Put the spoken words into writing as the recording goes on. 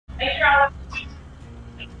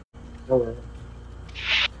Hold on.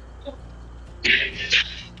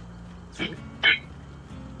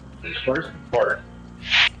 First part.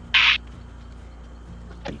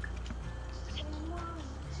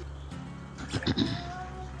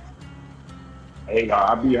 Hey,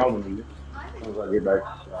 I'll be home with you as soon as I get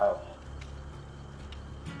back to the house.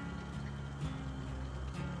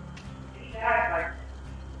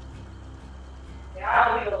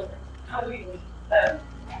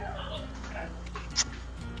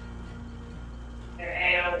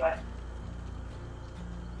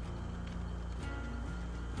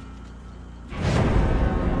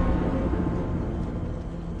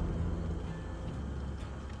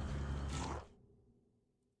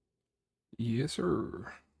 Yes, sir.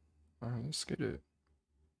 All right, let's get it.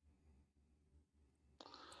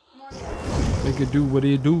 Make it do what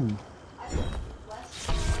it do.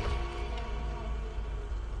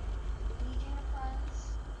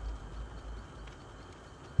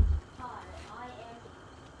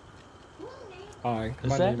 Hi.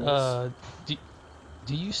 Is that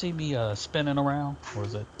do you see me spinning around, or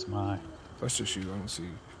is that my? That's just you. I don't see.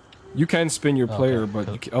 You can spin your player, okay,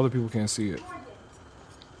 but other people can't see it.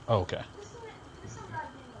 Okay.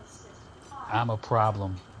 I'm a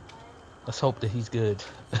problem. Let's hope that he's good.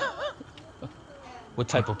 What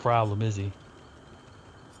type of problem is he?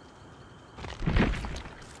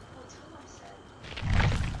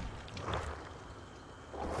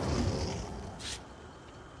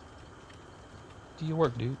 Do your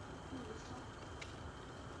work, dude.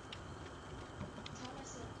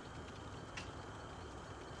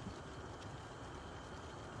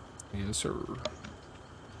 Yes, sir.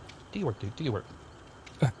 Do your work, dude. Do your work.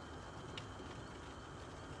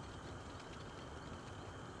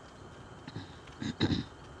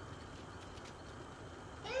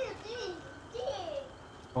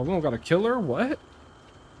 Oh, we don't got a killer? What?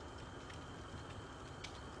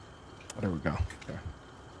 Oh, there we go. Okay.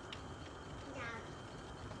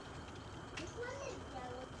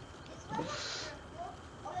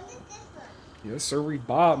 Yes, sir, we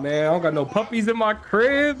Bob, man. I don't got no puppies in my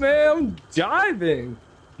crib, man. I'm diving.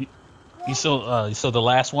 You saw the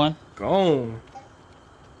last one? Gone.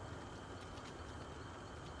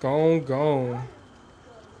 Gone.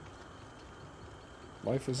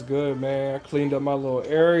 Life is good, man. I cleaned up my little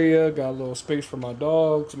area, got a little space for my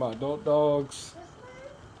dogs, my adult dogs.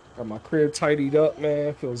 Got my crib tidied up,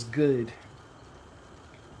 man. Feels good.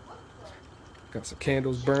 Got some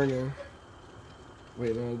candles burning.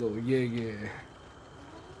 Waiting on a little yeah.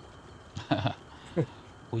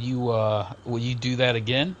 Will you do that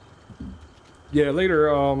again? Yeah, later.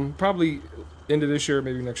 Probably end of this year,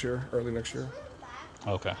 maybe next year, early next year.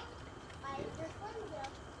 Okay.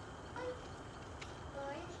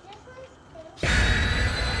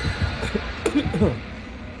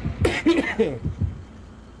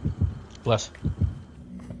 Bless.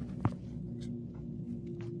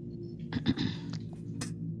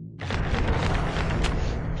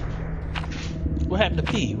 What happened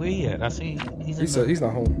to P? Where he at? I see he's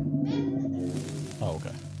not home. Oh,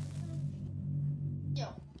 okay. Yeah,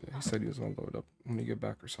 he said he was gonna load up when he get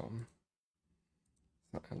back or something.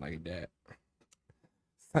 Something like that.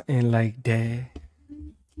 Something like that.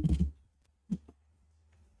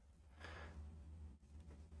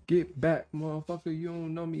 Get back, motherfucker. You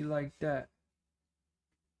don't know me like that.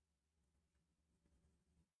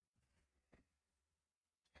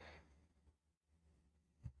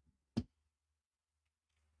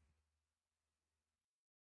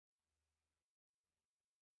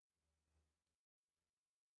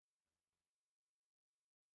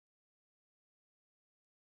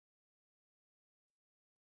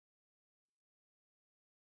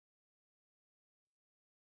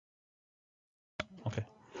 Okay.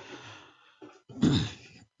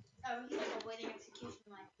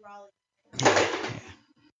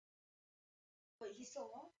 Wait, he's still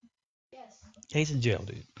on? Yes. He's in jail,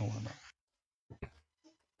 dude. Don't worry about it.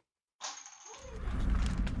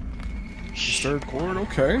 Third chord,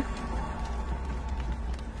 okay.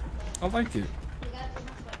 I like it.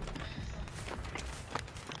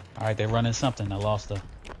 Alright, they're running something. I lost a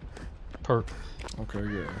perk. Okay,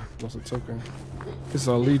 yeah. Lost a token. It's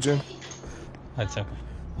a Legion. That's okay.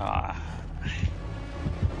 Ah.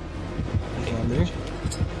 On me.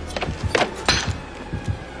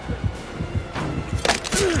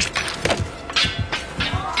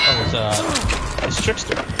 Oh, it's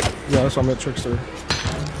Trickster. Yeah, that's why I'm at Trickster.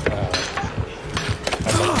 I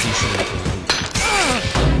got DC.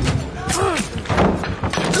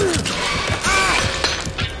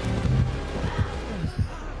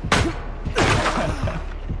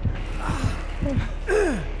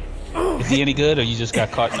 Is he any good, or you just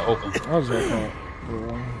got caught in the open? I was got caught.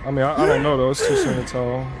 Yeah. I mean, I don't know though. It's too soon to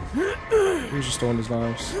tell. He was just throwing his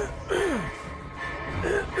knives.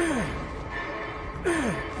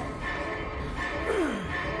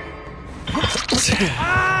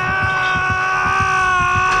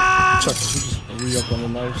 Chuck, he just re-up on the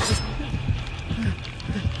knives.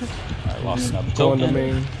 I lost another Going to token.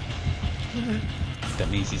 main. That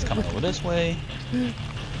means he's coming over this way.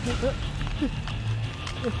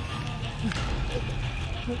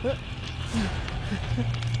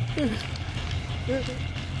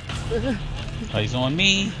 Oh, he's on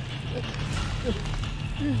me.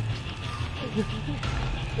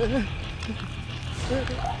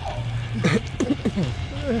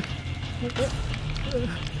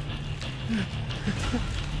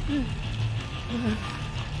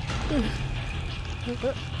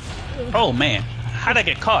 Oh man, how'd I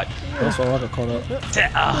get caught? That's all I got caught up.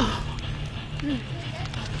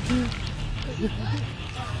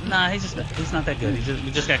 Nah, he's not that good.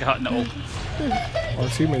 We just got caught in the open. Our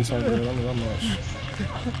teammates aren't good. I know that much.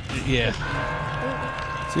 Yeah.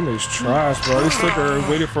 Teammates trash, bro. They stood there and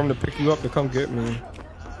waited for him to pick you up to come get me.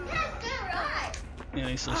 Yeah,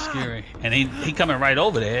 he's so scary. And he coming right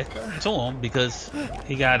over there to him because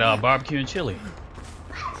he got barbecue and chili.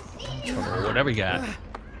 Or whatever he got.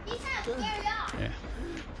 Yeah.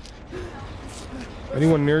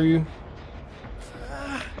 Anyone near you?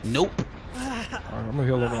 Nope. Alright, I'm gonna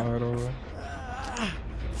heal over the hide over.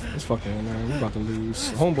 This fucking man, we about to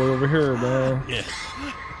lose. Homeboy over here, man. Yeah.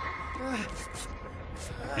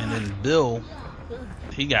 And then Bill,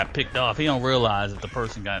 he got picked off. He don't realize that the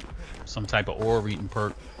person got some type of ore eating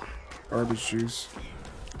perk. Garbage juice.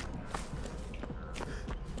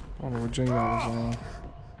 I don't know what gen y'all was on.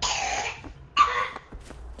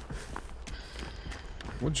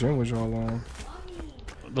 What gen was y'all on?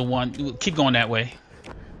 The one, keep going that way,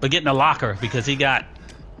 but get in the locker because he got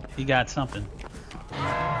something.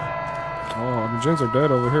 Oh, the gens are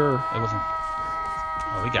dead over here. It wasn't.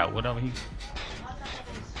 Oh, he got whatever he.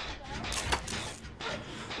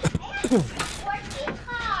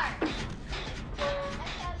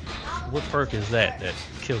 What perk is that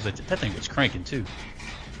kills it? That thing was cranking too.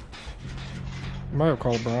 You might have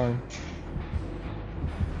called Brian.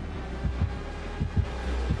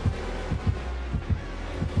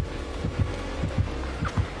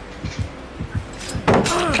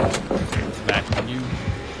 Back on you.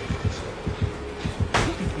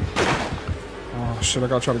 Oh shit, I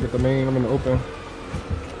gotta try to get the main. I'm in the open.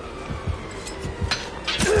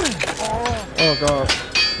 Oh god.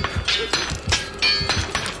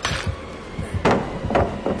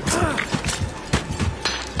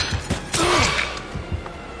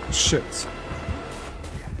 Shit.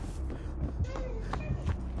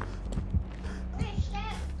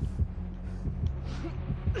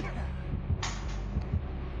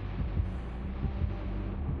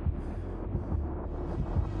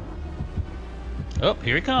 Oh,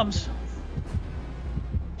 here he comes.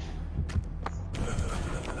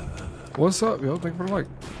 What's up, yo? Thank you for the like.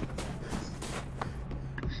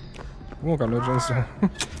 We don't got no gens though.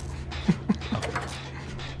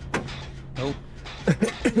 Nope.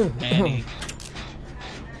 And he.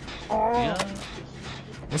 Yeah.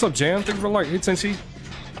 What's up, Jam? Thank you for the like. Hey, Tenchi.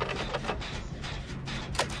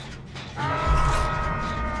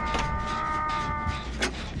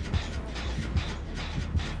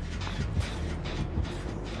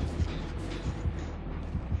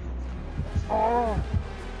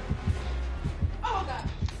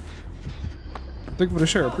 Thank you for the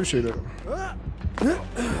share. Appreciate it.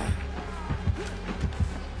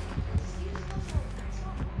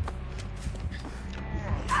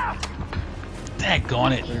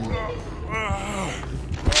 Daggone it.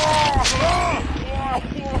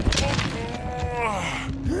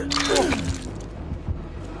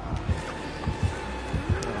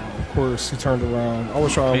 Of course, he turned around. I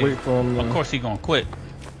was trying to wait for him. Of course, he gonna quit.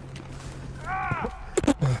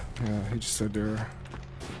 Yeah, he just stood there.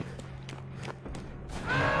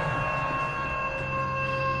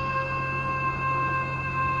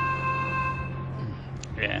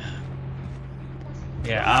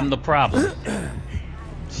 Yeah, I'm the problem.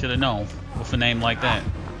 Should have known with a name like that.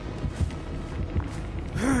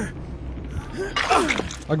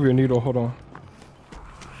 I'll give you a needle. Hold on.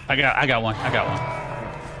 I got one.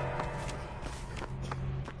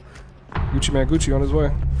 Gucci man, Gucci on his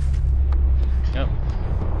way. Yep.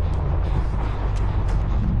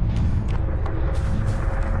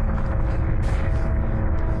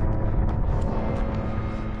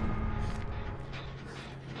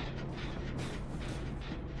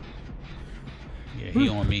 Yeah, he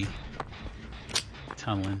on me.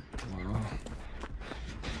 Tunneling. Wow.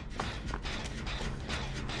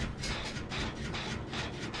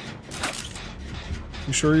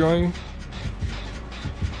 You sure you ain't?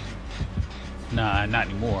 Nah, not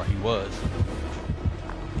anymore. He was.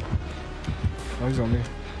 Oh, he's on me.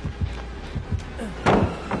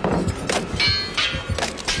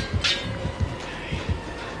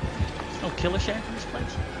 No killer shack in this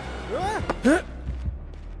place?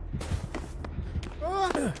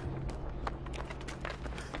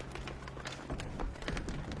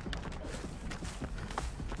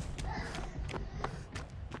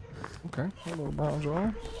 Okay, hello, brown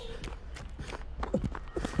jar.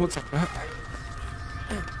 What's up, Matt?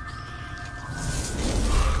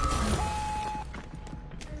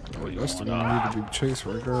 Oh, that's the one need to be chased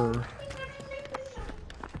right there.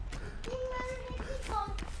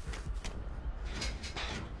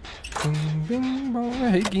 Bing, bing, bong.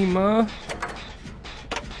 Hey, Gima.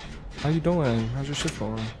 How you doing? How's your shift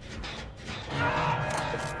going?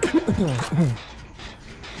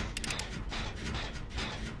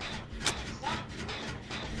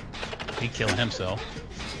 He killing himself.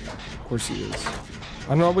 Of course he is.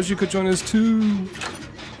 I know. I wish you could join us too.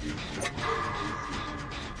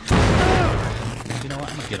 You know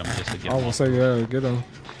what? I'm gonna get him just to get I him. will say, yeah, get him.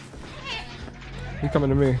 He coming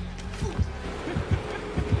to me.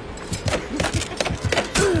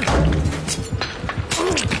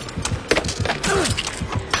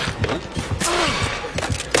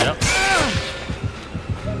 Yep.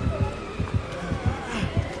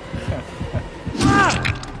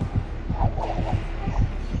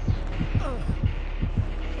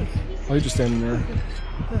 Oh, he's just standing there.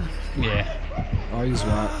 Yeah. Oh, he's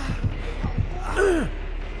whack.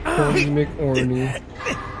 Horny McOrny.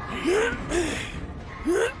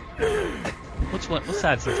 What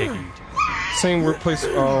side's he taking you to? Same workplace. We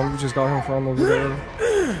just got him from over there. Or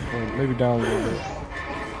maybe down a little bit.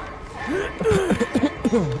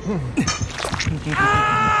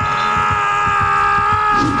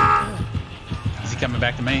 Is he coming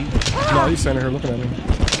back to Maine? No, he's standing here looking at me.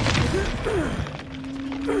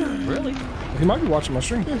 Really? He might be watching my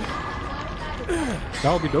stream.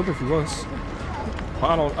 That would be dope if he was.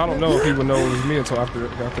 I don't know if he would know it was me until after the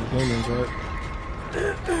game ends, right?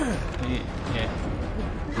 Yeah.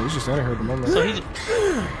 He's just standing here at the moment. So he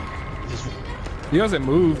just He hasn't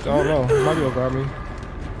moved. I don't know. He might be able to grab me.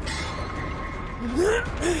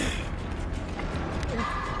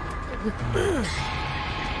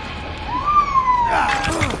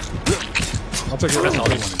 I'll take it. that's all he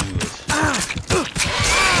want to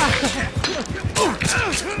do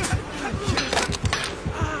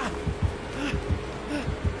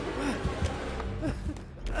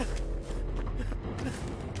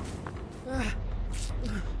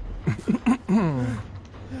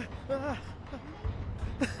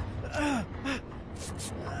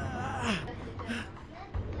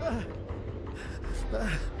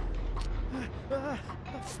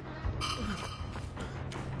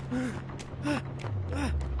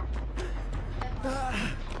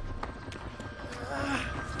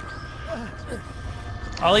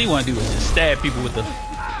All he want to do is just stab people with the.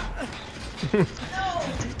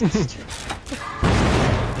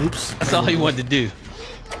 Oops. That's all he wanted to do.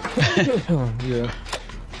 Yeah.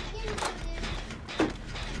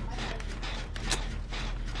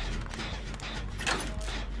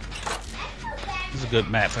 This is a good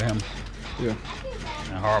map for him. Yeah.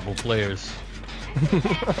 And horrible players.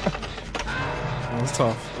 That was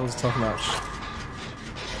tough. That was a tough match.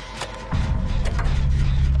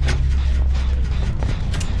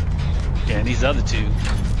 Yeah, and these other two.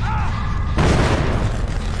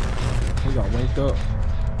 He got wanked up.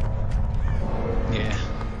 Yeah.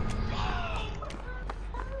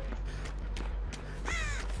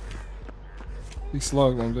 He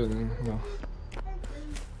slugged him, didn't he? No.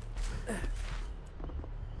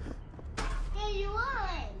 Hey, you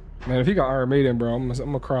won. Man, if he got Iron Maiden, bro, I'm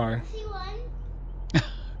gonna cry. He won. Did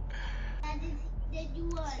you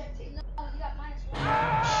won? No, you got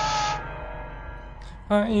 -1.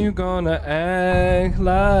 Are you gonna act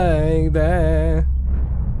like that?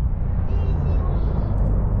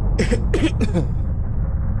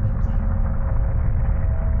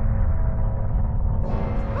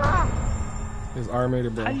 It's Iron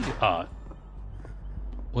Maiden, bro. How you,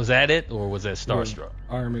 was that it, or was that Starstruck?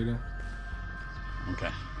 Yeah, Iron Maiden. Okay.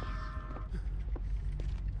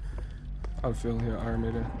 I feel here, Iron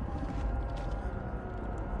Maiden.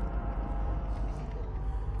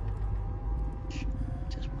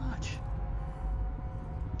 Just watch.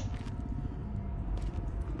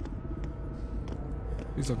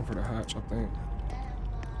 He's looking for the hatch, I think.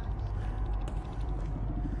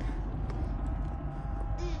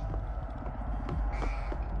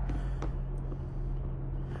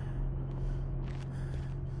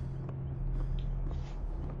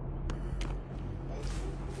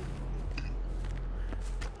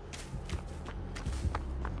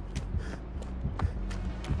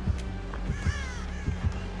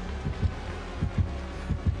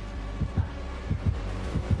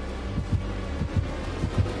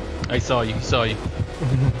 I saw you. He saw you.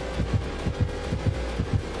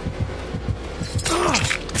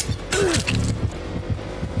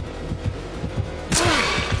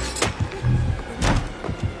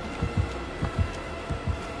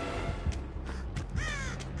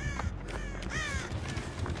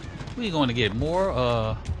 We going to get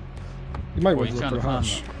more? You might or want you to trying look to for the find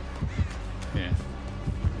hatch. them? Yeah.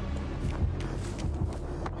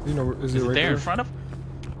 You know, is it Is it right there there? in front of?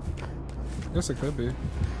 Yes, it could be.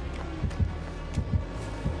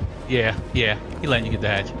 Yeah, yeah. He letting you get the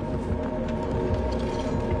hatch.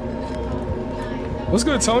 What's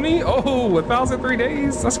good, Tony? Oh, 1,003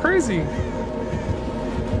 days. That's crazy.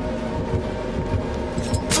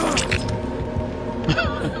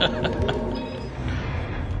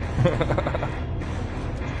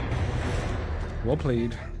 Well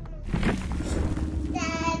played.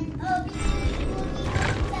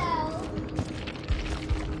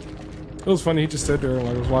 It was funny. He just stood there and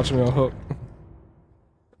like was watching me on hook.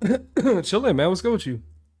 Chillin', man. What's good with you?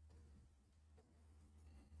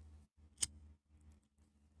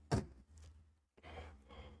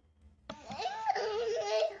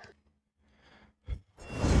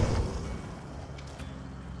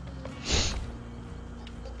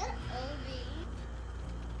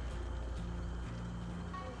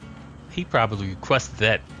 He probably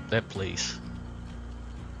requested that place.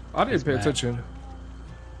 I didn't pay bad. attention.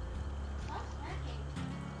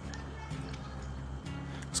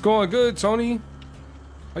 It's going good, Tony.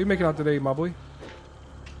 How you making out today, my boy?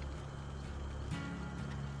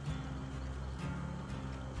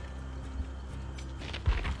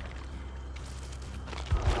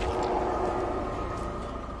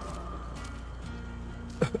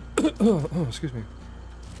 Oh, excuse me.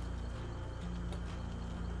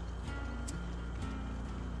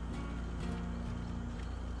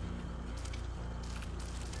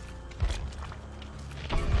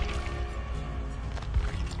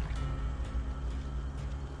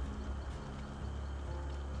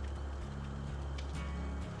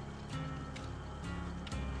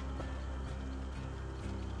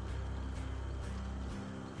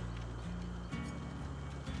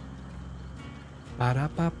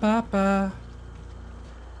 Ba-da-ba-ba-ba.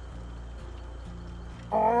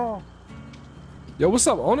 Oh. Yo, what's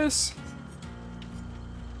up, Honest?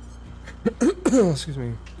 Excuse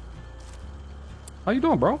me. How you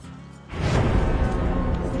doing, bro?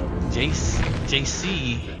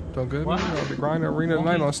 JC. Doing good, man. I'll be grinding Arena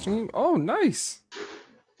tonight on stream. Oh, nice.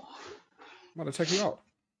 I'm about to check you out.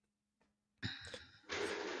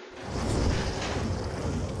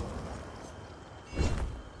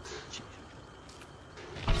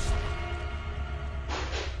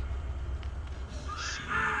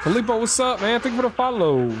 Felipo, what's up, man? Thank you for the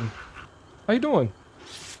follow. How you doing?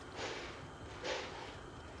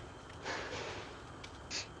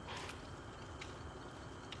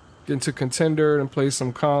 Get into contender and play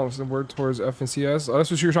some comps and work towards FNCS. Oh, that's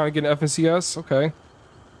what you were trying to get in FNCS? Okay.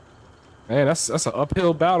 Man, that's an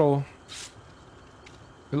uphill battle.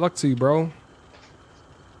 Good luck to you, bro.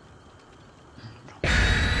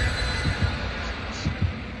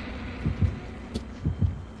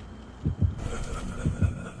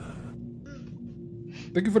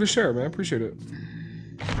 Thank you for the share, man. Appreciate it.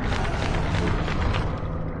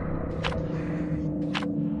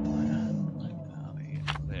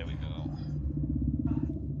 There we go.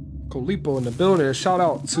 Colipo in the building. Shout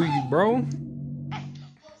out to you, bro.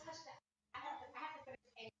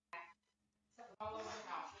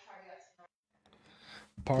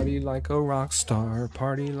 Party like a rock star.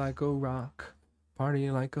 Party like a rock.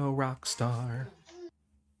 Party like a rock star.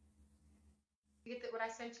 You get what I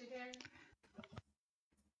sent you, Darren?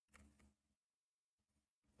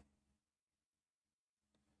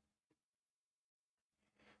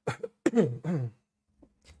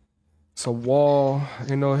 It's a wall,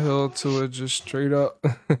 ain't no hill to it, just straight up.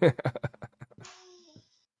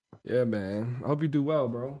 Yeah, man. I hope you do well,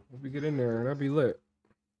 bro. Hope you get in there. That'd be lit.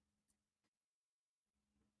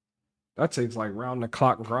 That takes like round the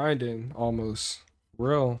clock grinding almost.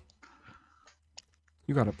 Real.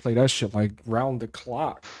 You gotta play that shit like round the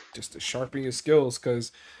clock just to sharpen your skills,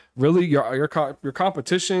 because really your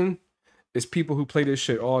competition is people who play this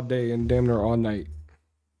shit all day and damn near all night.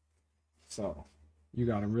 So you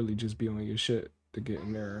gotta really just be on your shit to get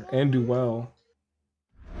in there and do well.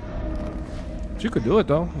 But you could do it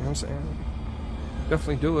though, you know what I'm saying?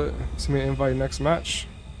 Definitely do it. Send me an invite next match.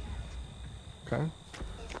 Okay.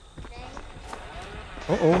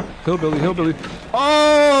 Uh-oh. Hillbilly.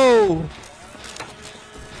 Oh!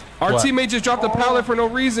 Our What? teammate just dropped a pallet for no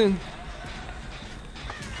reason.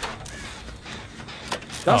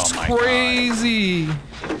 That's Oh my God. crazy.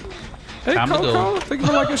 Hey, Time to Coco, go. thank you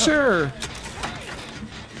for liking share.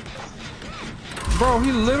 Bro,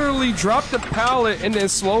 he literally dropped the pallet and then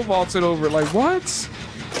slow vaulted over. Like, what?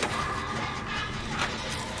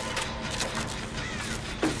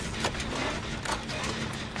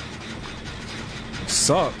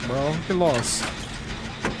 Suck, bro. Get lost.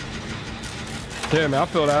 Yeah, man, I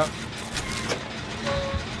feel that.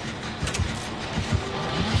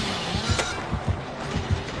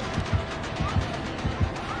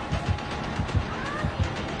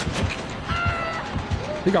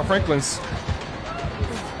 He got Franklin's.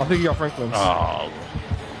 I think he got Franklin's. Oh.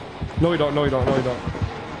 No, he don't. No, he don't. No, he don't.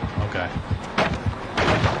 Okay.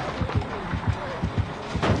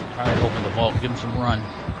 All right, open the vault. Give him some run.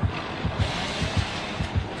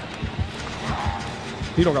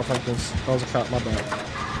 He don't got Franklin's. That was a cat. My bad.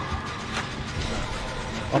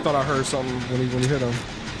 I thought I heard something when he hit him.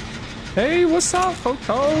 Hey, what's up,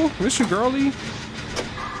 Coco? Miss you, girlie.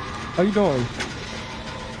 How you doing?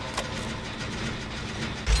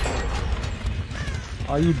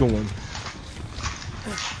 How you doing?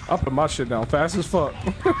 I put my shit down fast as fuck.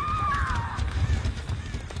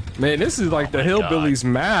 Man, this is like the Hillbillies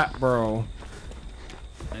map, bro.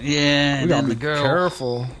 Yeah, We gotta be the girl.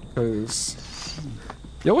 careful, cause.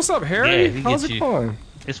 Yo, what's up, Harry? Yeah, he How's gets it you. going?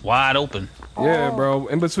 It's wide open. Yeah, bro.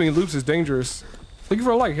 In between loops is dangerous. Thank you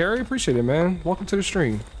for a like, Harry. Appreciate it, man. Welcome to the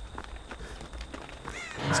stream.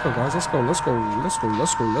 Let's go, guys. Let's go. Let's go. Let's go.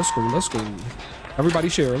 Let's go. Let's go. Let's go. Everybody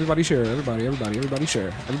share. Everybody share. Everybody share.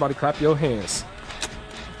 Everybody clap your hands.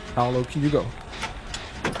 How low can you go?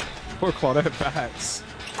 Poor Claudette Bats.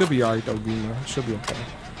 She'll be alright though, Gina. She'll be okay.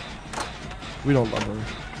 We don't love her.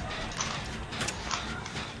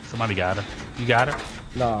 Somebody got her. You got her?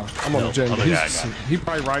 Nah, I'm on No, the gym. other guy got her. He's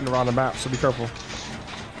probably riding around the map, so be careful.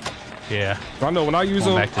 Yeah. But I know when I use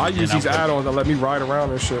Going them, back to I the use gym, these I'm good. add-ons that let me ride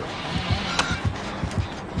around and shit.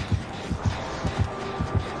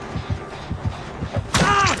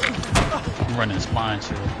 I'm running spine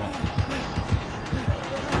shield.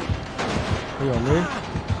 You on me?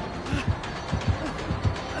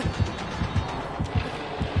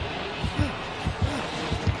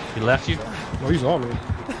 He left you? No, he's on me.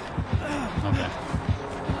 Okay.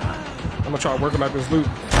 I'm gonna try to work him at this loop.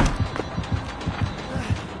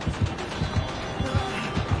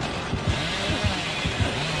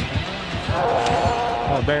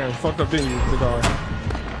 Oh damn, fucked up, didn't you, the guy?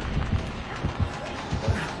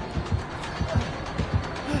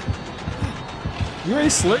 You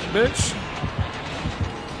ain't slick, bitch.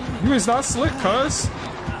 You is not slick, cuz.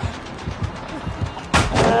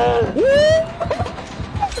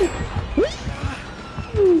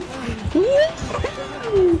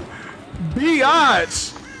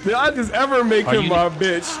 Biatch! Did I just ever make Are him you- my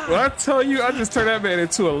bitch? When I tell you, I just turned that man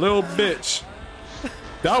into a little bitch.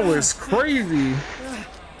 That was crazy.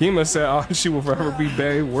 Gima said, oh, she will forever be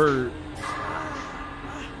Bay. Word.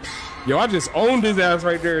 Yo, I just owned his ass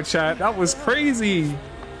right there, chat. That was crazy.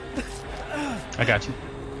 I got you.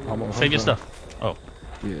 Save your stuff. Oh.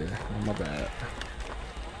 Yeah, my bad.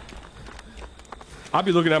 I'll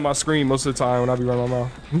be looking at my screen most of the time when I be running my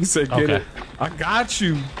mouth. He said, get Okay. it. I got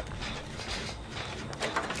you.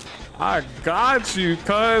 I got you,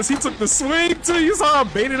 cuz. He took the swing, too. You saw I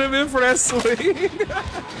baited him in for that swing.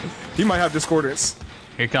 He might have discordance.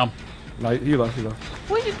 Here come. No, he left, he left.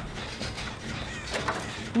 What you?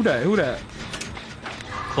 Who that? Who that?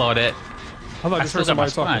 Claudette. I thought I I just still heard got my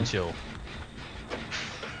somebody talking. spine shield.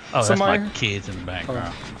 Oh, Somebody- that's my kids in the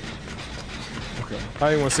background. Okay. I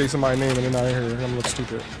didn't want to say somebody's name and then I heard. I'm gonna look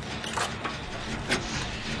stupid.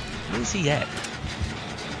 Where's he at?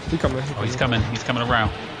 He coming. Oh, he's coming. He's coming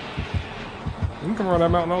around. He can come around that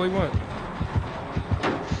mountain all he want.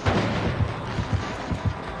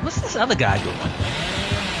 What's this other guy doing?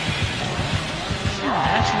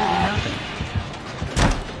 Absolutely nothing.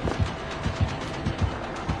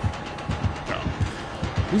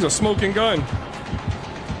 He's a smoking gun.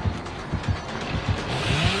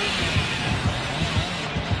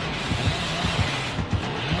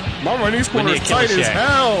 My running squad We is need a killer tight as shack.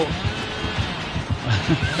 hell.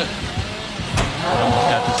 Almost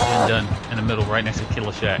got this thing done in the middle, right next to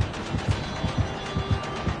Killer Shack.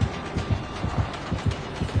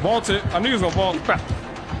 Vault it. I knew he was gonna vault.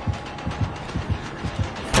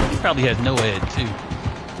 He probably has no head too.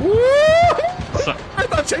 Woo! So, I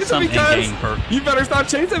thought chasing some me, cuz. in-game perk. You better stop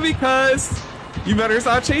chasing me, cuz. You better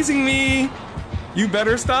stop chasing me. You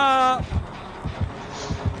better stop.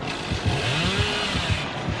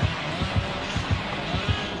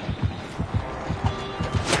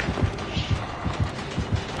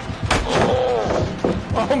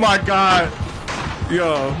 Oh my god.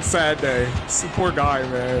 Yo, sad day. Poor guy,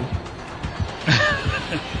 man.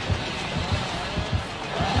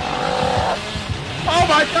 Oh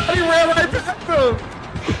my god, he ran right past him!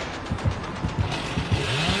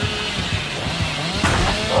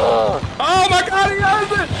 Oh my god, he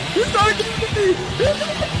has it! He's gonna get me!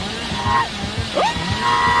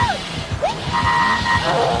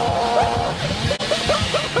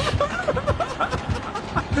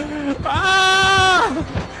 Ah!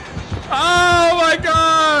 Oh my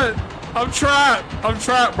god! I'm trapped. I'm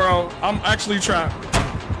trapped, bro. I'm actually trapped.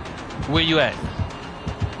 Where you at?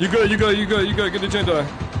 You good, you good, you good, you good. Get the gen done.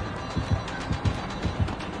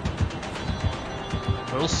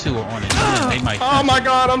 Those two are on it. They might. Oh my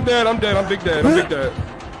god, I'm dead, I'm dead, I'm big dead, I'm big dead.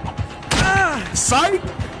 Sight!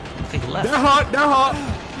 They left. They're hot, they're hot.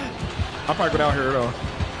 I'll probably go down here though.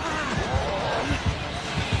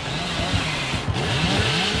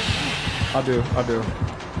 I do.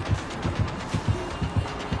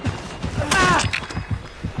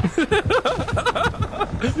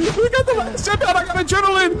 We got the last ship out. I got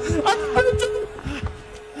adrenaline.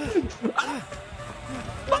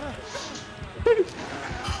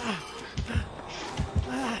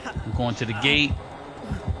 I'm going to the gate.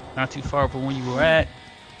 Not too far from where you were at.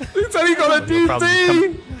 He said he going to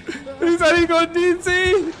DC. He said he going to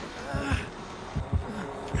DC.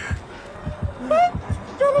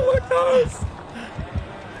 Gotta look at us.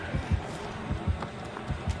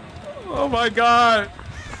 Oh my god.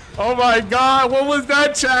 Oh my god, what was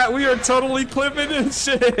that, chat? We are totally clipping this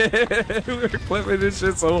shit. We are clipping this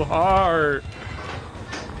shit so hard.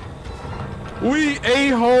 We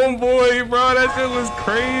ate homeboy, bro. That shit was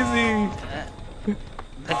crazy.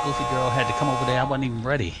 That goofy girl had to come over there. I wasn't even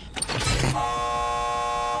ready.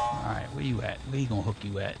 Alright, where you at? Where you gonna hook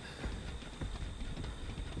you at?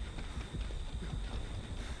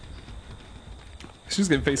 She's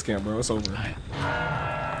getting face cam, bro. It's over. Right.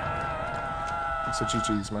 It's a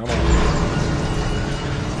GG's, man. Well,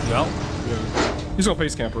 Yeah. He's gonna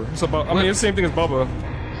face camper. It's about. I mean, it's the same thing as Bubba.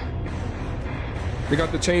 They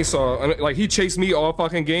got the chainsaw. And, like, he chased me all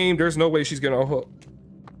fucking game. There's no way she's getting a hook.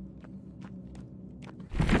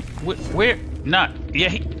 where? Nah. Yeah.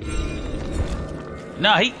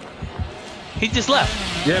 He just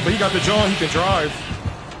left. Yeah, but he got the jaw. He can drive,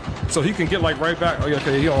 so he can get like right back. Oh yeah,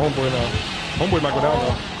 okay. He on homeboy now. Homeboy might go down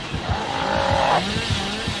now.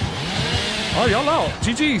 Oh, y'all out.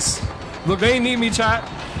 GG's. Look, they ain't need me, chat.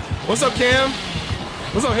 What's up, Cam?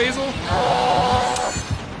 What's up, Hazel?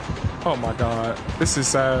 Oh my god. This is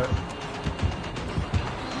sad.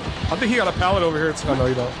 I think he got a pallet over here too. Oh, no,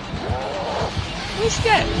 you don't. Where's she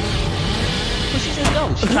at? Where she just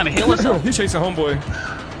go? She trying to heal herself. He's chasing homeboy.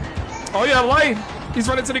 Oh yeah, light. He's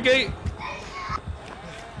running to the gate.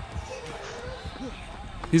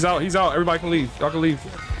 He's out. He's out. Everybody can leave. Y'all can leave.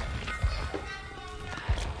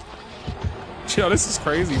 Yo, this is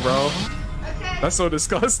crazy, bro. That's so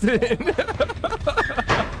disgusting.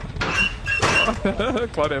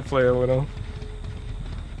 Claudette playing with him.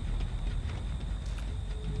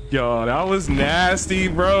 Yo, that was nasty,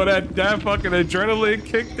 bro. That fucking adrenaline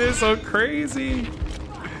kicked in so crazy.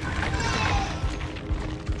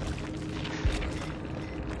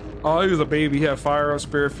 Oh, he was a baby. He had Fire,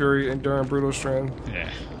 Spirit Fury, Enduring, Brutal Strength. Yeah.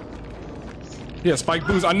 Yeah, Spike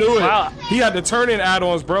Boost. I knew it. Wow. He had the turn-in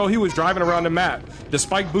add-ons, bro. He was driving around the map. The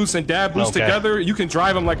Spike Boost and Dab Boost together, you can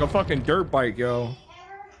drive him like a fucking dirt bike, yo.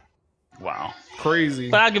 Wow. Crazy.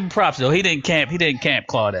 But I'll give him props though. He didn't camp. He didn't camp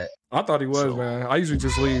Claudette. I thought he was, man. I usually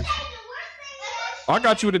just leave. I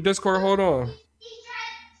got you with the Discord. Hold on.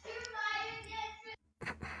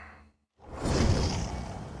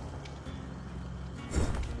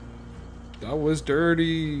 That was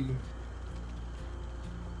dirty.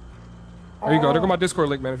 There you go. There go my Discord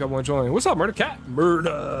link, man, if y'all want to join. What's up, Murder Cat?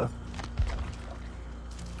 Murder.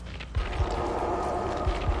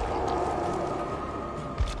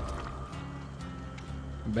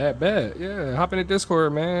 Bad. Yeah, hop in the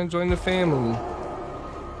Discord, man. Join the family.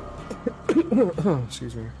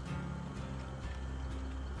 Excuse me.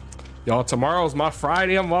 Y'all, tomorrow's my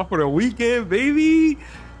Friday. I'm off for the weekend, baby.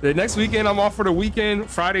 The next weekend, I'm off for the weekend.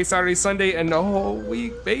 Friday, Saturday, Sunday, and the whole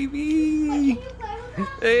week, baby.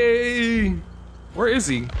 Hey, where is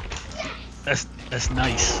he? That's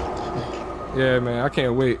nice. Yeah, man, I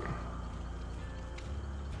can't wait.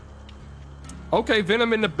 Okay,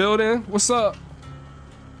 Venom in the building. What's up?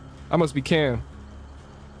 I must be Cam.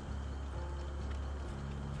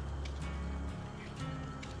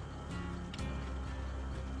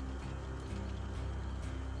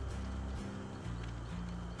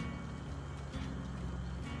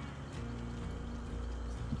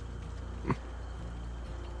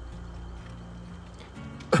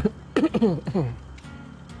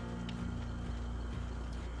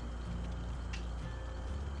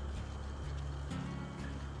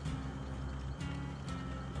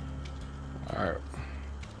 All right.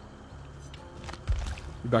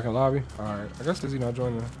 You back in lobby? All right. I guess is he not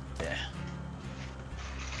joining? Yeah.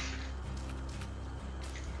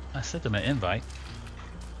 I sent him an invite.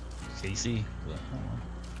 CC. But,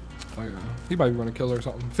 Oh, yeah. He might be going to kill her or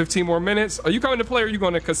something. 15 more minutes. Are you coming to play or are you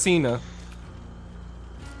going to casino?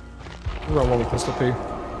 We're going to roll with Pistol P.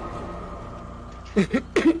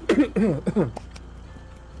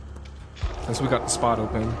 Since we got the spot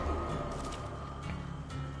open.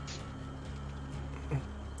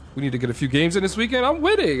 We need to get a few games in this weekend. I'm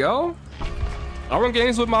with it, yo. I run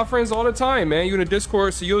games with my friends all the time, man. You in the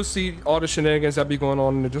Discord, so you'll see all the shenanigans that be going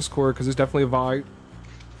on in the Discord because it's definitely a vibe.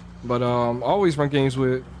 But I always run games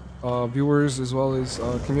with viewers as well as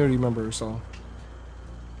community members. So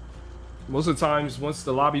most of the times, once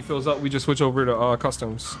the lobby fills up, we just switch over to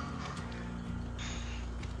customs.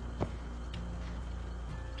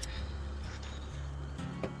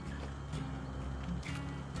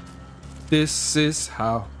 This is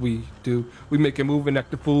how we do. We make a move and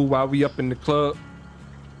act a fool while we up in the club.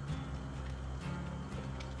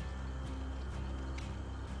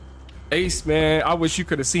 Ace, man, I wish you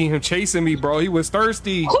could have seen him chasing me, bro. He was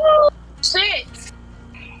thirsty. Oh, shit.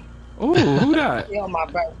 Oh, who that? On my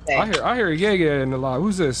birthday. I hear yeah yeah in the live.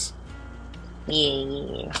 Who's this?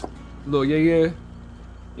 Yeah. Little yeah yeah.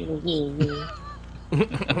 Yeah.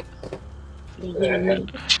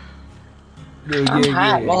 Little I'm yeah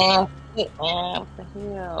hot, yeah. man. Shit, man. What the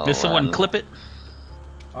hell? did someone clip it?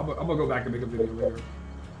 I'm gonna go back and make a video later.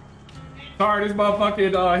 Sorry, this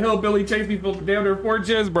motherfucking hillbilly chased me for damn near 4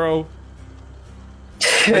 gens, bro.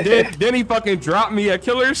 And then he fucking dropped me a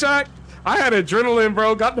killer shot. I had adrenaline,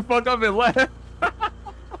 bro. Got the fuck up and left.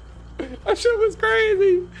 That shit was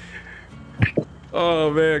crazy.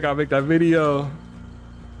 Oh man, gotta make that video.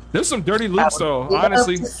 There's some dirty loops though,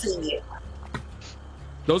 honestly.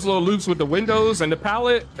 Those little loops with the windows and the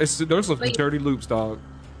pallet, those are some dirty loops, dog.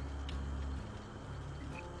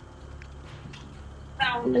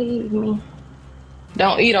 Don't leave me.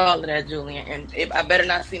 Don't eat all of that, Julian. And I better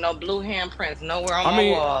not see no blue handprints nowhere on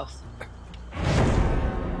my walls.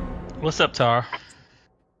 What's up, Tar?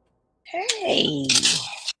 Hey.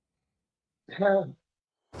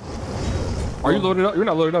 Are you loaded up? You're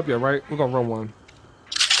not loaded up yet, right? We're gonna run one.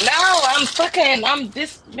 No, I'm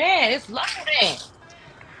this man, it's loading.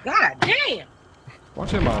 God damn. Watch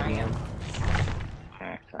him out, man.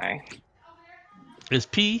 Sorry. Is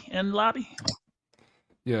P in the lobby?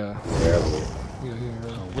 Yeah. Yeah.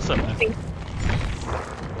 Oh, what's up, man?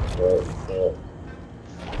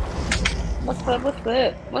 What's up?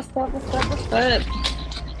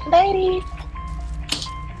 Ladies.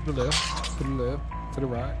 To the left, to the left, to the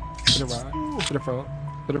right, to the right, to the front,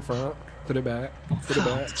 to the front, to the back, to the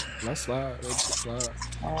back. Let's slide, let's slide.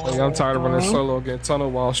 Hey, I'm tired of running solo, getting tunnel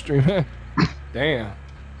while streaming. Damn.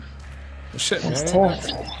 Well, shit, man.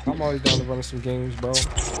 I'm always down to running some games, bro.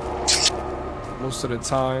 Most of the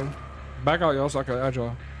time. Back out, y'all, so I can add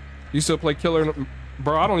y'all. You still play killer?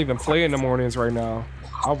 Bro, I don't even play in the mornings right now.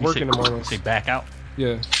 I work in the mornings. Say back out?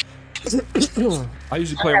 Yeah. I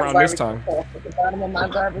usually play around this time.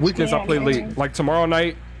 Weekends I play late. Like tomorrow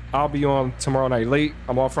night, I'll be on tomorrow night late.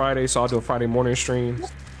 I'm on Friday, so I'll do a Friday morning stream.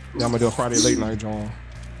 Then I'm gonna do a Friday late night, John.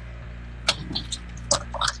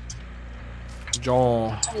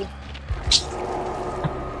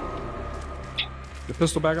 The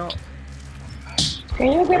pistol back out?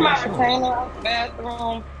 Can you get my retainer out the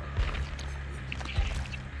bathroom?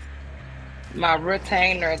 My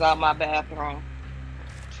retainer is out my bathroom.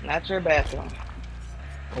 Not your bathroom.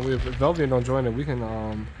 Oh, if Velvian don't join it, we can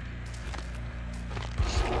like,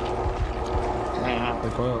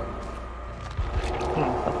 well, I'm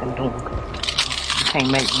not fucking doing it. You can't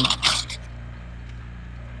make me.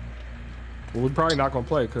 well, we're probably not gonna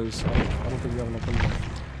play because I don't think we have enough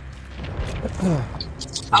money.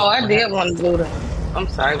 Oh, I did want to do that. I'm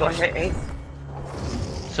sorry, go ahead, Ace.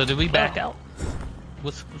 So did we back out?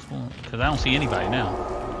 What's going on? Because I don't see anybody now.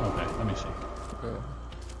 Okay, let me see.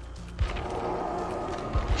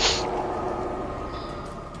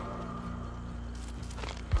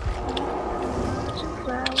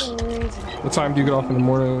 What time do you get off in the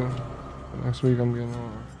morning? Next week I'm getting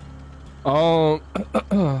on.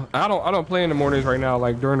 I don't play in the mornings right now.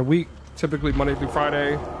 Like during the week, typically Monday through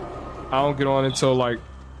Friday, I don't get on until like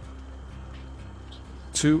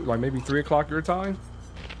 2, like maybe 3 o'clock your time.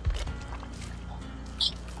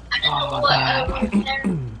 Oh my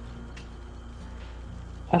God.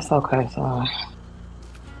 That's okay, sorry.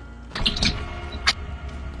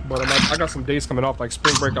 But I got some days coming off, like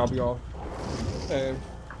spring break I'll be off. And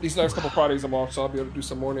these next couple Fridays I'm off, so I'll be able to do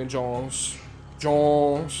some morning Jones.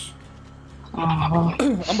 Uh-huh.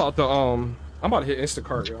 I'm about to hit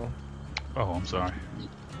Instacart, yo. Oh, I'm sorry.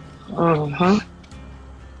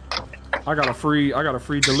 I got a free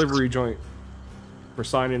delivery joint for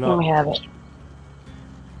signing Let up. me have it.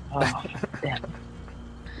 Oh, damn.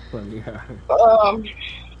 Let me have it.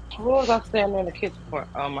 What was I standing in the kitchen for?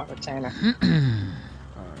 Oh, my retainer.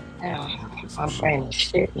 Damn, my brain is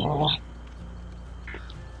shit now.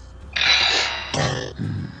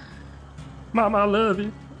 Mama, I love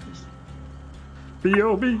you.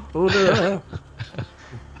 B.O.B. Hold it down.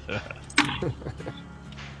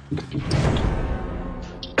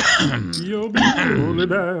 B.O.B. Hold it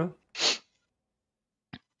down.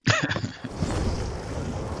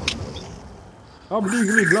 I'm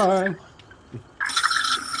legally blind.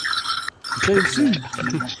 Can't see.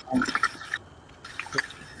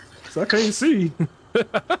 So I can't see.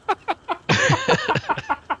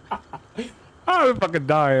 I'm fucking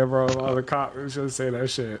dying, bro. All the cop was just saying that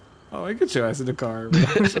shit. Oh, like, get your ass in the car, bro.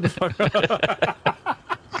 Shut the fuck up.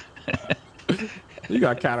 You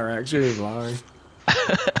got cataracts. You ain't lying.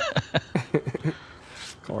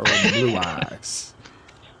 Car with blue eyes.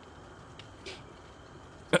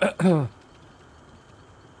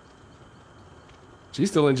 She's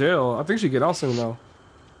still in jail. I think she get out soon though.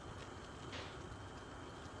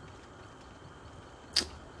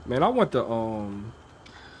 Man, I want the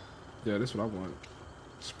yeah, this is what I want.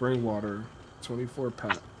 Spring water, 24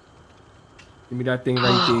 pack. Give me that thing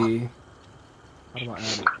right there. How do I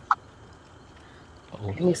add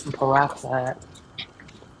it? Give me some peroxide.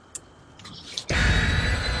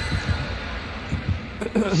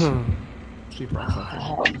 Cheap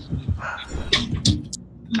peroxide.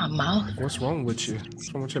 My mouth. What's wrong with you?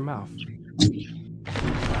 What's wrong with your mouth?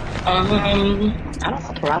 I don't know.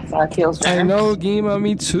 Peroxide kills germs. I know, Gima,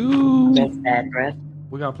 me too. That's bad breath.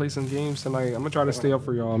 We gotta play some games tonight. I'm gonna try to stay up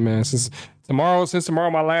for y'all, man. Since tomorrow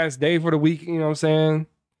my last day for the week, you know what I'm saying?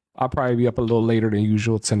 I'll probably be up a little later than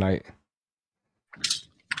usual tonight.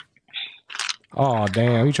 Oh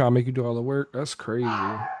damn, he trying to make you do all the work? That's crazy.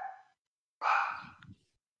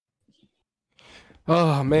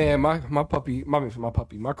 Oh man, my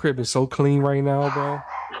crib is so clean right now, bro.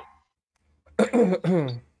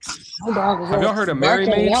 Have y'all heard of Mary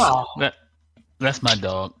Maid's? That's my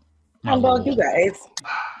dog. My dog, you guys.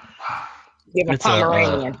 Give a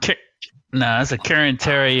Pomeranian. It's a Karen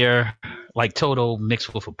Terrier, like Toto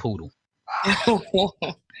mixed with a poodle.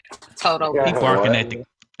 Toto. He barking at the.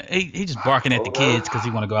 He just barking at the kids because he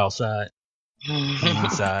want to go outside.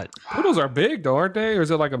 Inside. Poodles are big though, aren't they? Or is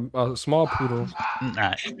it like a small poodle?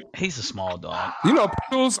 Nah, he's a small dog. You know,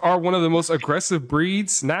 poodles are one of the most aggressive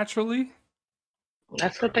breeds naturally.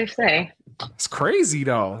 That's what they say. It's crazy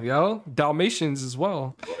though, yo. Dalmatians as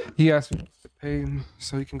well. He asked me to pay him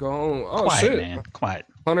so he can go home. Oh Quiet, shit, man. Quiet.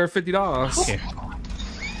 $150. Here.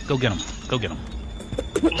 Go get him. Go get him.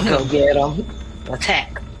 Go get him.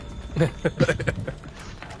 Attack.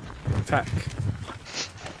 Attack.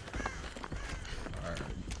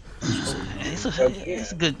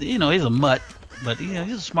 It's a good, he's a mutt, but he's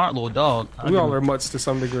a smart little dog. We all are mutts to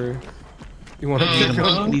some degree. You want to kick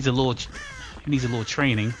him? He needs a little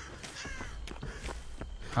training.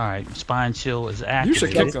 All right, spine chill is active. You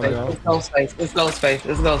should kick him, yo. It's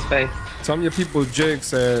Ghostface. Some of your people, Jig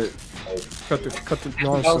said, cut the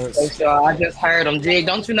nonsense. Ghostface, y'all. I just heard him. Jig,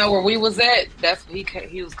 don't you know where we was at? That's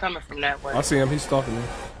he was coming from that way. I see him. He's stalking me.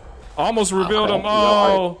 Almost revealed him.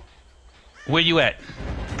 Oh. Where you at?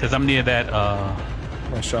 Because I'm near that.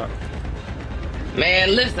 Nice shot.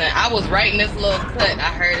 Man, listen, I was right in this little cut.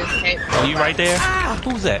 I heard his tape. Oh, you right there?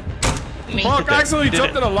 Who's that? Me. Fuck, I actually Did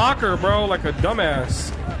jumped it. in a locker, bro, like a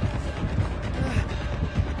dumbass.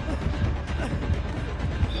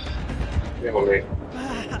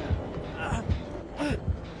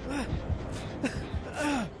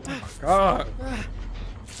 God.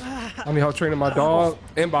 I need help training my dog.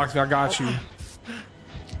 Inbox me, I got you.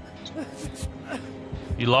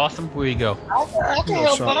 You lost him? Where you go? I can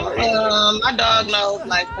help him. My dog knows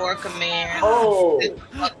like 4 commands. Oh. Sit the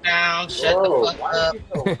fuck down, shut the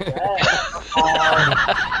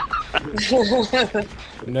fuck up.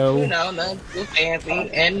 No. You know, nothing too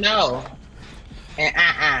fancy. And no.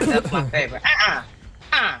 And that's my favorite.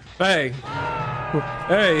 Hey.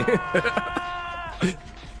 Hey.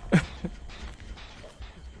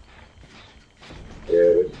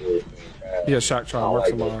 Yeah, shot trying to work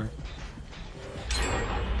tomorrow.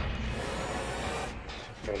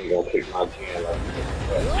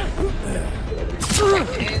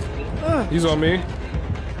 He's on me.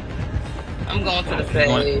 I'm going to the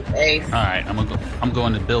save. Ace. All right, I'm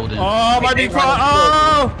going to building. Oh, might be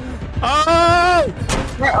caught. Oh!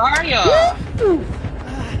 Where are y'all?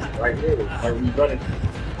 Right here. Like we running.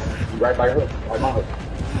 Right by her. Right by her.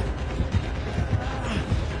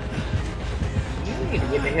 need to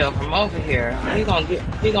get the hell from over here. He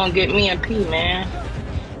gonna get me and P, man.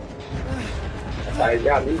 That's how he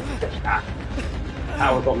got me.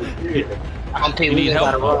 I was on the street. On P, You we need just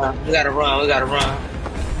help? we gotta run.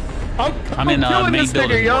 I'm in killing main this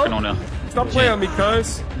building nigga, yo. working on a. Stop playing with me,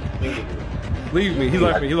 cuz. Leave me. He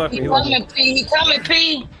left me. He coming, P. He coming,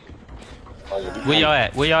 P. Where y'all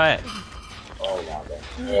at? Where y'all at? Oh,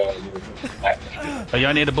 my God. Are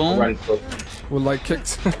y'all near the boom? With like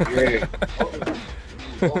kicks. Yeah.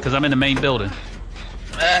 Cause I'm in the main building.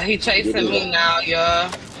 He chasing me now,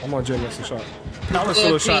 y'all. I'm on Jen, that's a shot. Pallets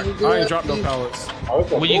still a shot. I ain't dropped no pallets.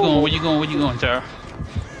 Where you going? Where you going? Where you going, Tara?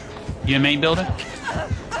 You in main building?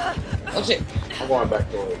 Oh shit. I'm going back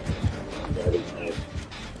to it.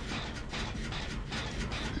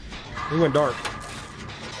 He went dark.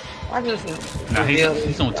 I just Nah,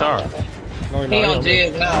 he's on Tara. No, he on not.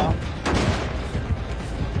 jig now.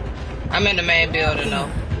 I'm in the main building though.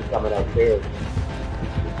 He's coming upstairs.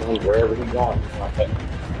 He's going wherever he's going.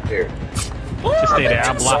 Here. Just stay there.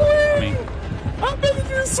 I'll block. I mean, I bet you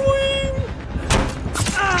can swing!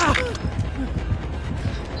 Ah!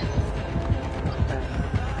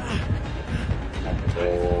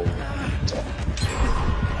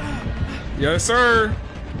 Yes, sir.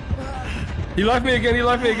 He left me again.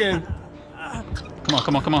 come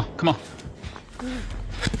on.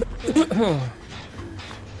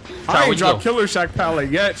 I ain't where'd you dropped go? Killer Shack pallet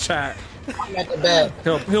yet, chat. I'm at the back.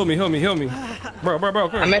 Heal me. Bro, come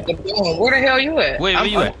I'm here. at the boom. Where the hell you at? where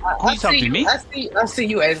you at? Who you talking to me? I see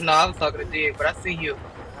you, Ace. No, I was talking to Dig, but I see you. All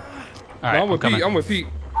right, No, I'm with coming. Pete. I'm with Pete.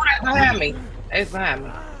 Oh, that's behind me. Ace behind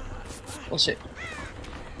me. Oh shit.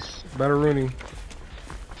 Better Rooney.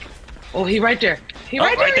 Oh, he right there. He Oh,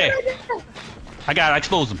 right right there. there. I got to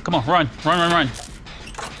expose him. Come on, run.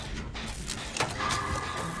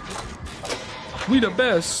 We the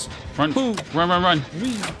best. Run. Who? Run.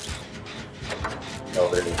 We. No,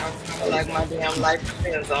 there it is. I like my damn life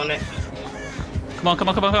depends on it. Come on.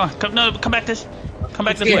 Come back this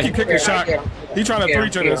He way. kicking shot. Here. He trying to Here,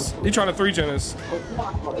 3-gen us. He trying to 3-gen us.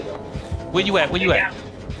 Where you at?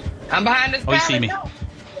 I'm behind this Oh, he see pallet.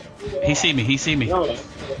 me. He see me. No.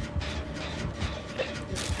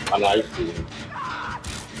 I like you.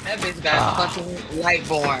 That bitch got fucking light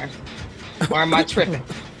born. Or am I tripping?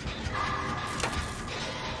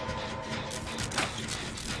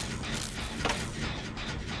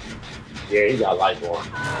 Yeah, he got light on.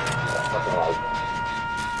 Fucking light.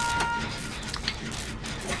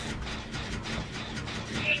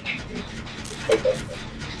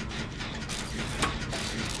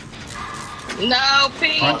 No,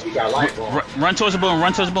 Pete. He got light on. Run towards the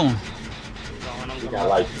boom. He got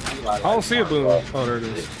light. I don't see a boom. Oh, there it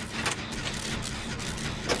is.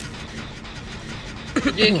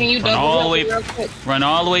 Can you double all the way- real quick? Run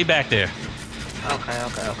all the way back there. Okay.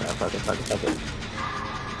 Fuck it.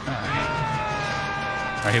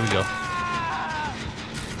 All right, here we go.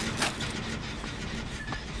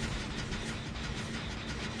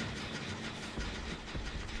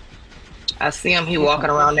 I see him. He walking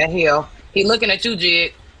around that hill. He looking at you,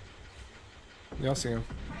 Jig. Y'all see him.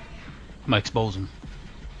 I'm gonna expose him.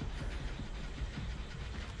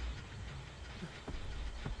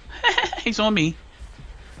 He's on me.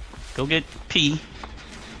 Go get P.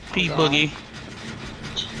 P Boogie.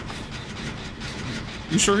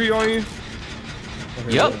 You sure he on you?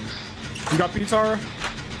 Okay, Yep. You got P, Tara?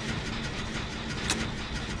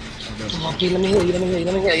 Come on, P. Let me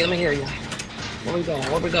hear you. Where we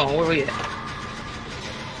going? Where we at?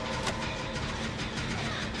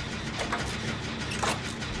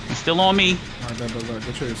 He's still on me. Alright,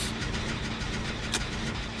 good chase.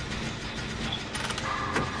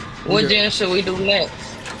 What gen should we do next?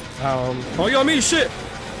 Oh, you on me? Shit!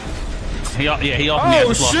 He off me. I Oh,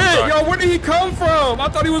 just lost him, shit! sorry. Yo, where did he come from? I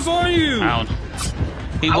thought he was on you! I don't know.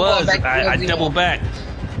 He I'm was. going back to I the doubled back.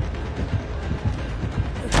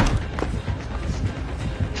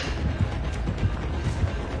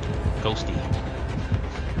 Ghosty.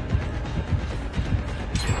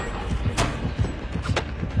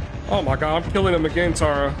 Oh my god, I'm killing him again,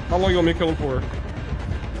 Tara. How long you want me to kill him for?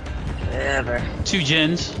 Ever. 2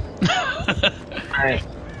 gens. Alright.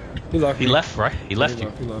 He left. He left, right? He left you.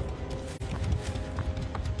 He left.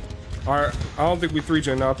 Alright, I don't think we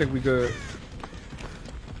 3-gen now. I think we good.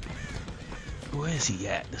 Where is he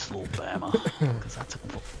at, this little Bama? 'Cause I took him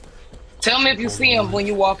for... Tell me if you see him when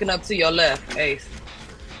you walking up to your left, Ace.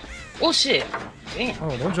 Oh shit. Damn.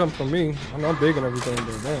 Oh, don't jump from me. I know I'm big and everything,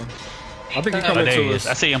 but damn. I think he's Oh, coming there he to is.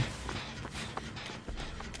 I us. see him.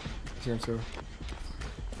 See him too.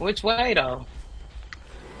 Which way though?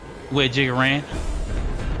 Where Jigga ran.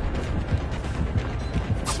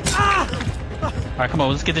 Alright, come on,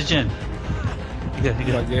 let's get the gen. good, you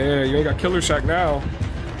good. Like, yeah, you ain't got Killer Shack now.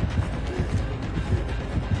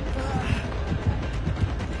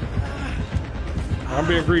 I'm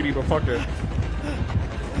being greedy, but fuck it.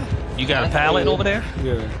 You got a pallet over there?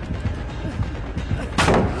 Yeah.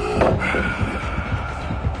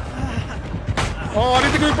 Oh, I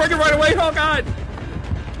didn't think we would break it right away. Oh, God.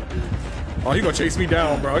 Oh, he gonna chase me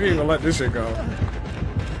down, bro. I can't even let this shit go.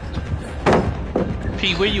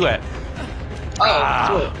 P, where you at?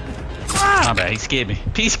 Oh, My bad, he scared me.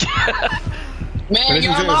 P scared. man, Finish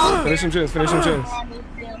you're some gens. alone. Finish some gens. Finish some gens.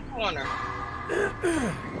 Corner.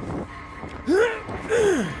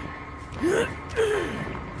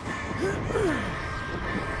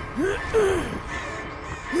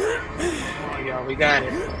 Oh, y'all, we got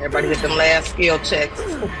it. Everybody get them last skill checks.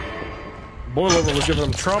 Boilover was giving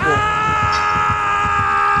him trouble.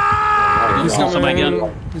 He's Somebody get coming.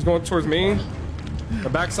 him. He's going towards me. The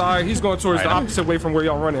backside. He's going towards the opposite way from where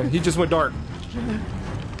y'all running. He just went dark.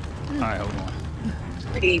 Alright, hold on.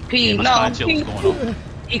 P, Yeah, my no, spine chill P. was going on.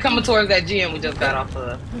 He coming towards that gym we just got off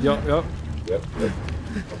of. Yup, yup. Yep.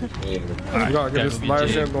 We gotta get this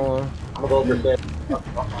last gen going. I'm gonna go over there.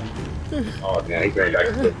 Oh, man, he came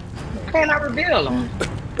back. Can I reveal him?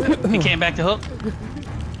 He came back to hook.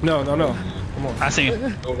 No, no, no. Come on. I see him.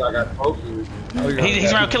 As soon as I got close to him,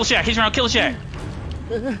 He's around Kill Shack. He's around Kill Shack.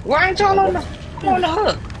 Why ain't y'all on the hook? go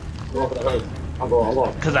over the hood. I'm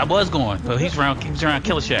going. Cause I was going, but he's around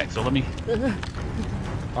Kill Shack. So let me.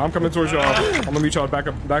 I'm coming towards y'all. I'm gonna meet y'all back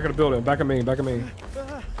of the building. Back of me. Back of me.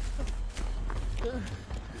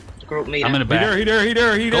 Group meeting. I'm in the back. He there.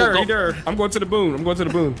 Go. I'm going to the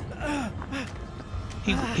boon.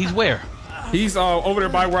 He's where? He's over there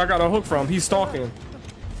by where I got a hook from. He's stalking.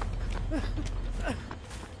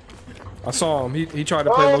 I saw him. He tried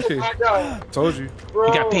to play low key. my God. Told you. He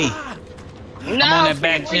got P. No, I'm on that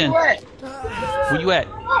back where gen. you at? Where you at?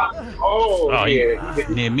 Oh, Oh, yeah.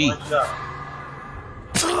 you near me. Yeah,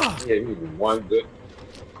 he was one good.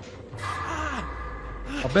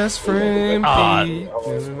 My best friend Ah. Pete.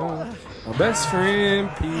 My best friend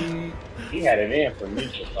Pete. He had it in for me.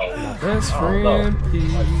 So. Best friend Pete.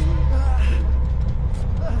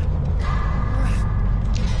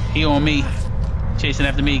 He on me, chasing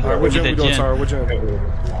after me. Alright, what Get gen we that doing, gen. Tara? What gen?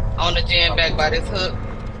 On the gym back by this hook.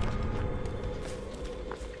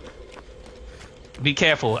 Be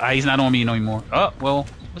careful. He's not on me no more. Oh, well,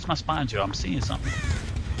 what's my spine gel? I'm seeing something.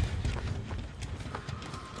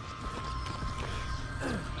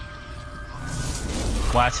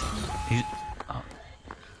 What? He's.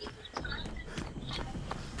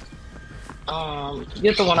 Oh.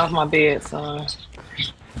 Get the one off my bed, son.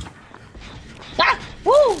 Ah!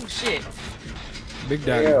 Woo! Shit. Big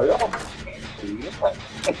Daddy. Yeah, y'all.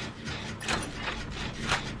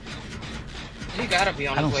 He gotta be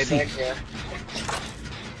on I his don't way see- back there.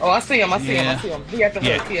 Oh, I see him. I see Yeah. him. He at the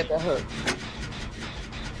Yeah. hook. He at the hook.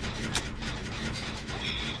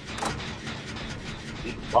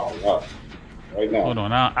 Popping up right now. Hold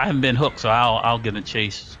on. I haven't been hooked, so I'll get a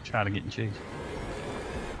chase. Try to get in chase.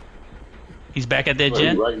 He's back at that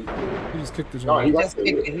gen. Right. He just kicked the No, gen. He right just there.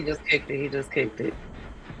 kicked it. He just kicked it. He just kicked it.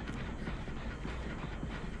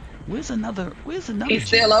 Where's another? He's gen?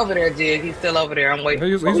 still over there, Jig. He's still over there. I'm waiting.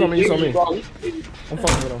 He's on me. He's on me. He's I'm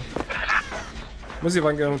fucking with him. Let's see if I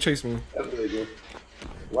can get him to chase me. That's what they do.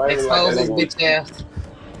 Right Expose his like bitch ass.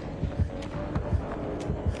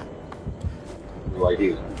 Like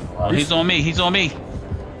he. Oh, he's on me. He's on me. He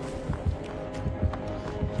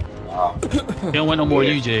don't want no more of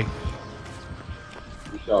you, Jig.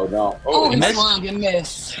 He showed down. Oh, he missed? swung and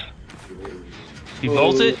missed. He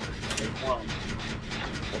bolted.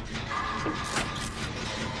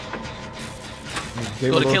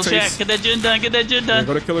 Gave Go him to a Kill little Shack. taste. Get that gen done. Get that gen Yeah, done.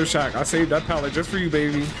 go to Killer Shack. I saved that pallet just for you,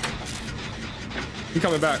 baby. He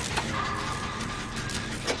coming back.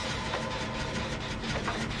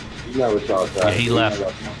 He never saw that. Yeah, he left.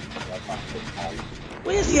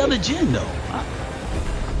 Where's the other gen though?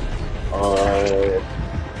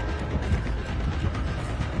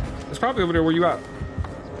 It's probably over there where you at.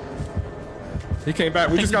 He came back.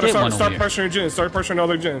 We think just we gotta did one start over here. pressuring gen. Start pressuring the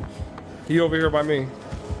other gen. He over here by me.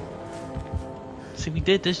 See, we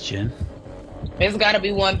did this gen. There's got to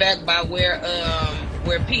be one back by where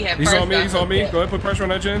P had He's first on me. got He's on me. hooked Go ahead, put pressure on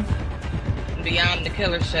that gen. at, beyond the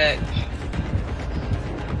Killer Shack.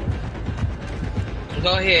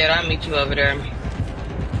 Go ahead. I'll meet you over there.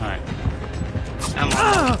 All right.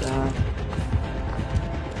 I'm almost done.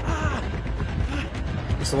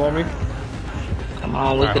 You still on me? Come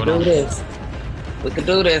on, we Alright, can hold do on. this. We can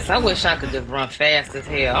do this. I wish I could just run fast as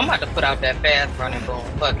hell. I'm about to put out that fast running boom.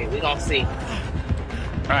 Fuck it. We gonna see.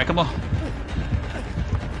 All right, come on.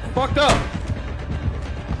 Fucked up.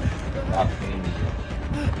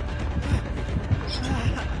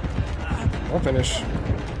 I'm finished.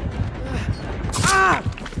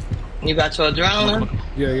 You got your adrenaline?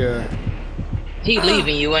 Yeah. He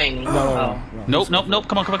leaving you, ain't he? No. Nope.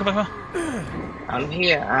 Come on. I'm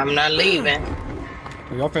here. I'm not leaving.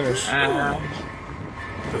 Y'all finished. I'm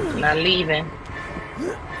not leaving.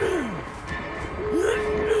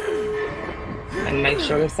 And make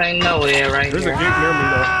sure this ain't nowhere right There's here. a gate near me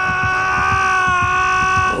though.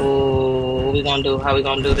 Oh, what we gonna do? How we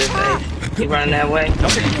gonna do this, Ace? He running that way? I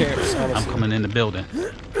think he camps, honestly. I'm coming in the building.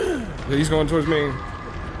 Yeah, he's going towards me.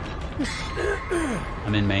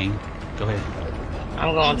 I'm in Maine. Go ahead.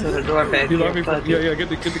 I'm going to the door back He here. left me. Fuck Yeah, it. get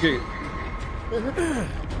the gate.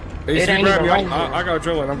 It AC, ain't grab me. even I got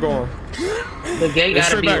adrenaline. I'm going. The gate It's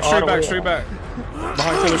gotta be all the way straight up. back.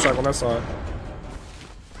 Behind Killer Shack on that side.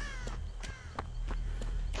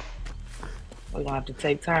 We're gonna have to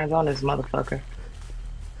take turns on this motherfucker.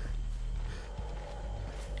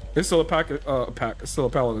 It's still a pack. It's still a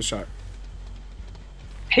pallet of shot.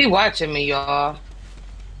 He watching me, y'all.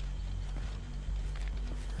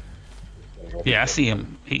 Yeah, I see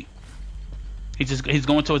him. He's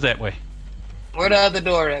going towards that way. Where the other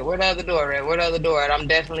door at? Where the other door at? Where the other door at? I'm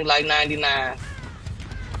definitely like 99.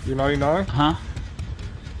 You 99? Huh?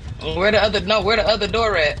 Where the other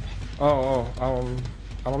door at? Oh,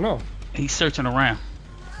 I don't know. He's searching around.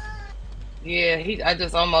 Yeah, I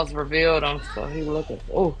just almost revealed him, so he looking.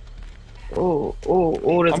 Oh,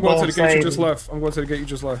 this I'm going to the gate you just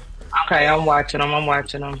me. left. Okay, I'm watching him.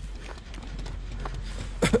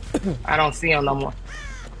 I don't see him no more.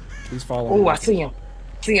 He's following. Oh, I see him.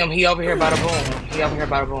 He over here by the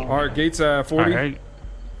boom. All right, gates at 40. All right.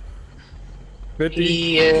 50.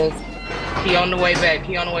 He on the way back.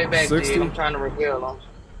 60. Dude. I'm trying to reveal him.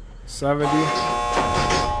 70.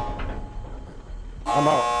 I'm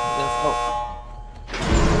out. Just hope.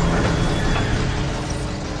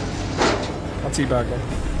 I'll teabag him.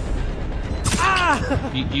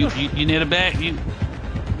 You near the back? You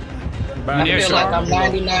Back. I feel shot. like I'm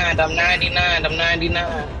 99. I'm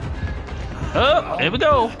 99. Oh, there we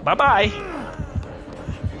go. Bye.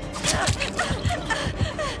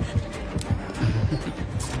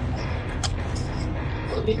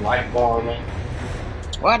 Light bar, man.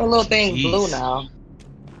 Why the little thing Jeez. blue now?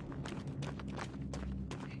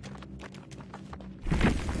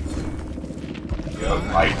 Yeah,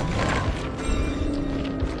 light.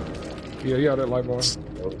 Yeah, that light bar.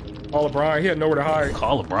 Oh, LeBron, he had nowhere to hide.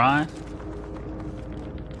 Call LeBron.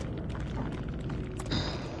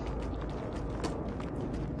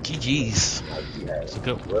 GG's. That's a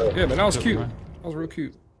good one. Yeah, man, that was Good cute. one. That was real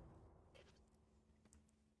cute.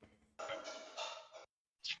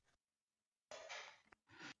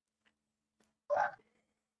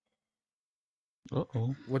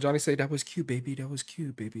 Uh-oh. What Johnny say? That was cute, baby. That was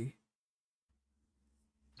cute, baby.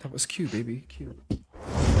 Cute.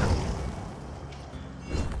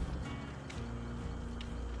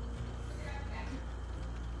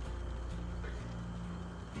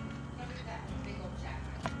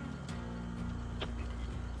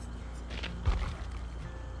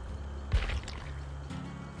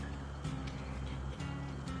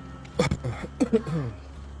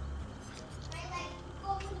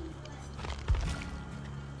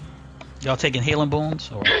 Y'all taking healing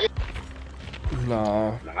boons? Or?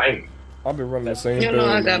 Nah, Nice. I've been running the same You know,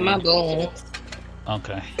 I build. got my boom.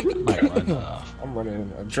 Okay. Might run, I'm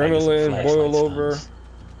running I adrenaline, guess boil flashlight over, stuns.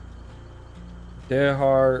 dead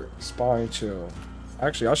hard, spine chill.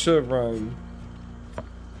 Actually, I should run. I feel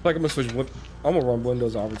like I'm gonna switch. I'm gonna run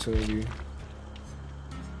Windows Opportunity.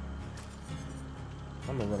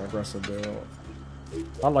 I'm gonna run aggressive build.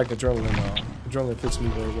 I like adrenaline now. Adrenaline fits me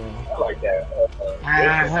very well. I like that.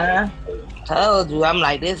 Told you, I'm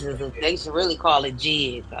like, they should really call it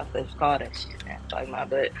jig. I should call that shit. Man. Like my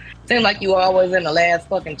butt. Seems like you always in the last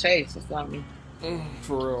fucking chase or something.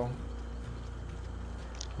 For real.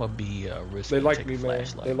 Would be risky. They to like take me, a man.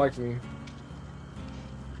 flashlight. They like me.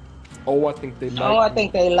 Oh, I think they like me. Oh, I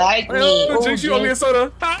think they like me. Oh, Ooh, Jinx, you owe me a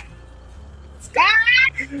soda.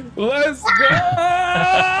 Let's go!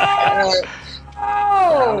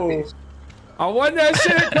 Oh! I won that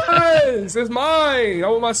shit, guys! It's mine! I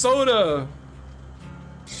want my soda!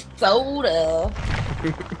 Soda.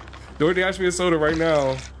 Dorothy asked me a soda right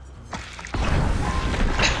now.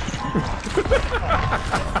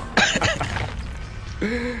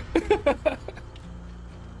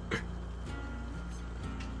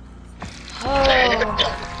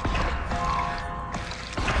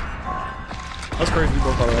 That's crazy. You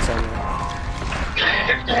both thought of that song.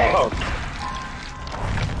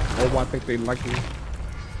 Oh, I think they like me.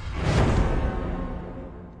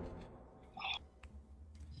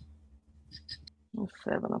 It's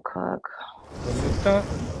 7 o'clock.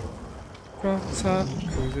 Drop top,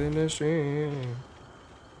 cruising the stream.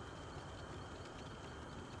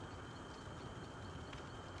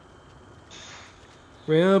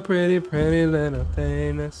 Real pretty, pretty little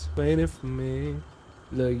thing that's waiting for me.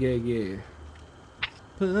 Look, yeah, yeah.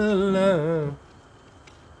 Pull up.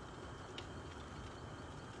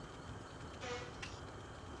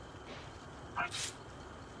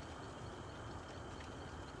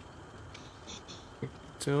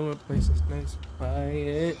 To a place that's nice and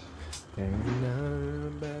quiet. Ain't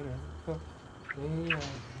nothing better for me.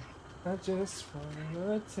 I just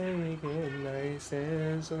wanna take it nice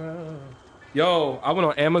and slow. Yo, I went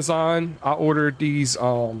on Amazon. I ordered these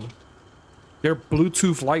they're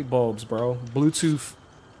Bluetooth light bulbs, bro. Bluetooth.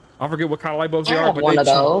 I forget what kind of light bulbs they I are, have but one of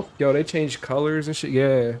those. yo, they change colors and shit.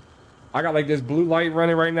 Yeah. I got like this blue light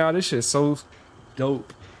running right now. This shit's so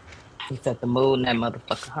dope. He set the mood in that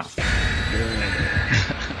motherfucker, huh?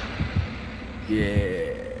 Yeah.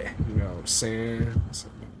 You know what I'm saying?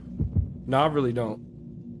 No, I really don't.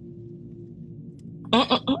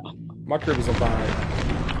 My crib is a vibe.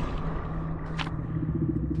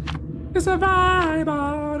 It's a vibe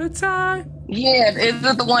all the time. Yeah, is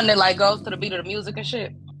this the one that like goes to the beat of the music and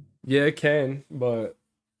shit? Yeah, it can, but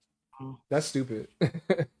that's stupid.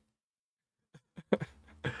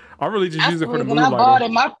 I really just use it for the blue when I bought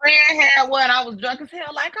lighting. it, my friend had one. I was drunk as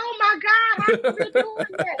hell. Like, oh my god, how you been doing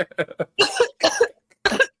that?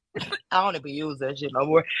 I don't even use that shit no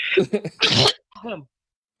more.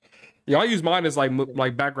 Yeah, I use mine as like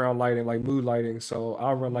background lighting, like mood lighting. So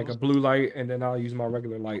I'll run like a blue light, and then I'll use my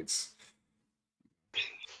regular lights,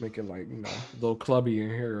 make it like a little clubby in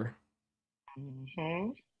here.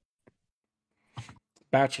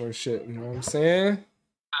 Bachelor shit, you know what I'm saying?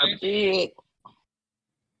 I did.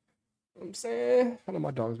 I'm saying, I know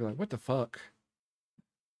my dogs be like, "What the fuck?"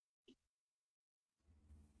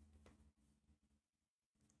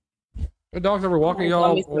 The dogs ever walking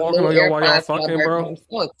y'all while y'all fucking, bro? I'm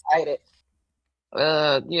so excited.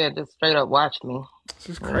 Yeah, just straight up watch me. This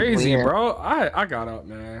is crazy, bro. I got up,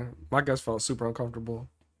 man. My guts felt super uncomfortable.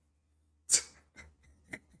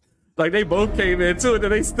 Like they both came in too, and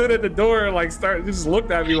then they stood at the door and like just looked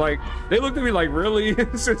at me like really?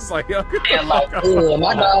 It's just like yo, and like,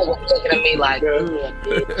 my dog was looking at me like,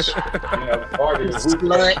 bitch.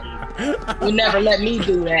 Slut. You never let me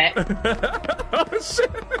do that. Oh shit.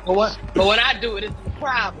 But when I do it, it's a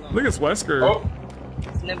problem. Look at Wesker. Oh.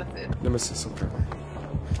 It's Nemesis. Nemesis,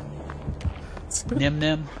 okay.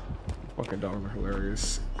 Nim. Fucking dogs are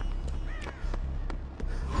hilarious.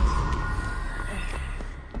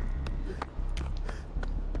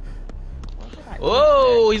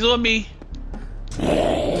 Oh, he's on me.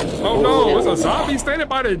 Oh no, it's a zombie standing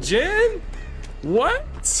by the gin?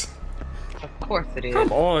 What? Of course it is.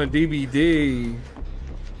 Come on, DVD.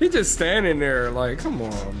 He just standing there like, come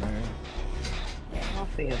on, man. I'll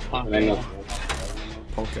see his punk.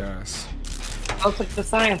 Punk ass. Go to the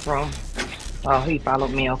science room. Oh, he followed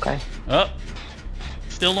me, okay. Oh,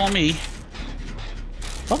 still on me.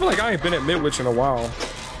 I feel like I ain't been at Midwich in a while.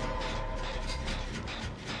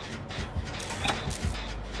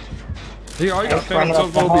 Yeah, all you got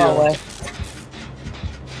phobia.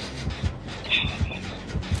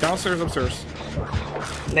 Downstairs, upstairs.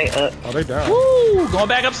 They up. Oh, they down. Woo! Going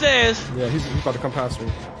back upstairs. Yeah, he's about to come past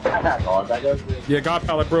me. I'm not going back up there. Yeah, God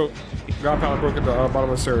pallet broke. God pallet broke at the bottom of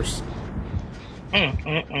the stairs.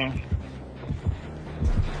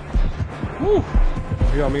 Woo!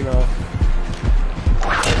 You on me now.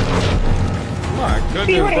 My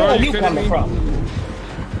goodness, bro, you kidding me?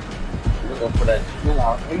 Looking for that.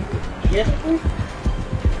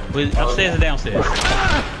 Wait, upstairs or downstairs?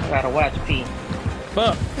 I gotta watch P.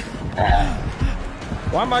 Fuck.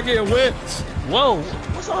 Why am I getting whipped? Whoa!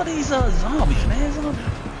 What's all these zombies, man? Is all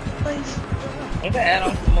place? You can add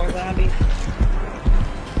on some more zombies.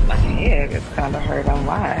 My head is kind of hurt. I'm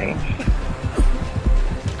lying.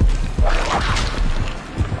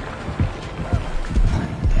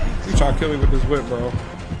 You trying to kill me with this whip, bro?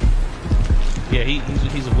 Yeah,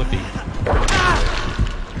 he's a whippy.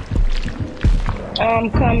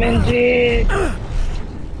 I'm coming, Jig.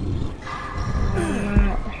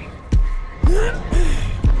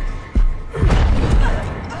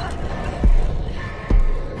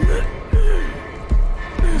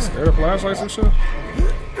 Scared of flashlights and shit? I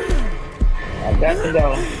got to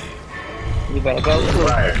go. You better go through.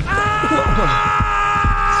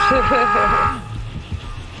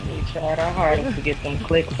 We tried our hardest to get them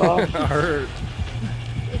clicks off. I heard.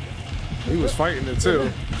 He was fighting it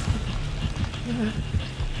too.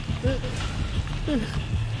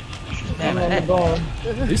 I'm in the bone.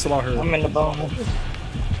 He's still out here. I'm in the bone.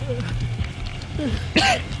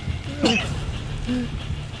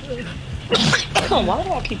 Why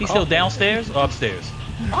do I keep He's still downstairs or upstairs?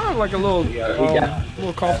 I have like a little,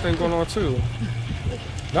 little cough thing going on too.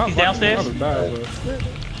 Not He's like- downstairs? Not as bad, but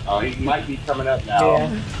Oh, he might be coming up now.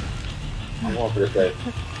 Yeah. I'm going for the day.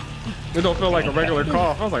 it don't feel like a regular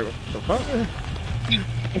cough. I was like, what the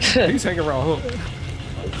fuck? He's hanging around hook. Oh,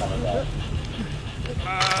 he's coming back.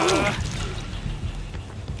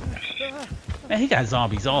 Man, he got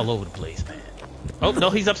zombies all over the place, man. Oh no,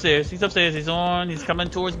 he's upstairs. He's upstairs. He's on. He's coming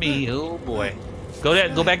towards me. Oh boy.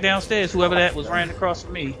 Go back downstairs. Whoever that was ran across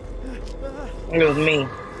from me. It was me.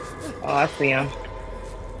 Oh, I see him.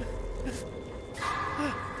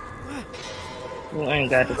 You ain't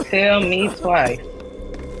got to tell me twice.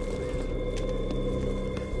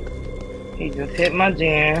 He just hit my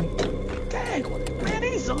jam. Dang, man,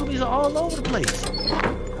 these zombies are all over the place.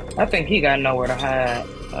 I think he got nowhere to hide.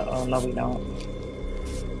 Uh-oh, no we don't.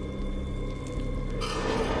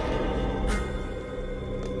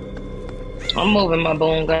 I'm moving my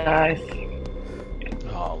boom, guys.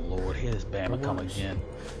 Oh Lord, here's Bama come again.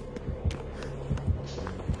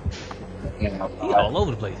 He all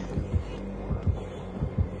over the place.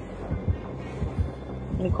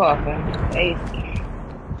 You coughing? Ace.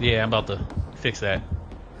 Yeah, I'm about to fix that.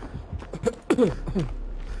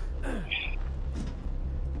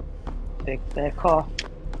 Fix that cough.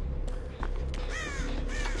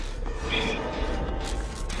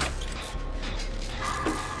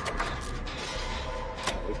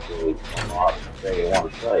 They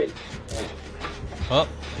want to play. Oh,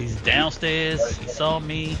 he's downstairs. He saw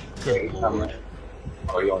me. Good Lord.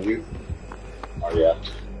 Oh, he on you? Oh, yeah.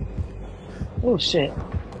 Oh shit.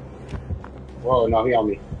 Whoa, no, he on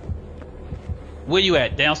me. Where you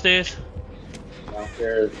at? Downstairs?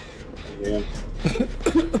 Downstairs. Yeah.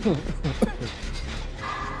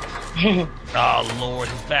 Oh Lord,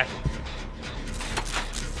 he's back.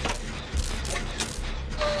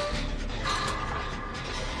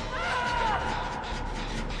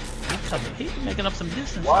 He's making up some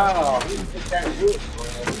distance. Wow, he took that wood, bro.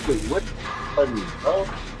 He was with me, bro.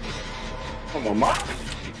 Come on, man.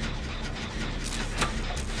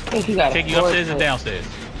 I think he got Take you upstairs and downstairs.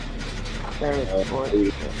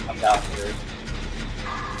 I'm downstairs.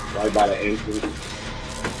 Right by the entrance.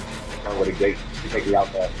 Right where the gate. You take me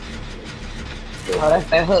out there. Oh, that's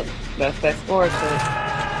that hook. That's that score hook.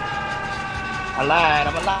 I lied.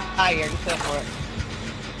 I'm a liar. You said for it.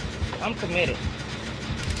 I'm committed.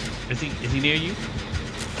 Is he near you?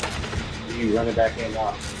 You running back in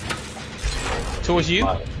now. Towards you?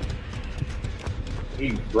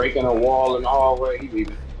 He's breaking a wall in the hallway. He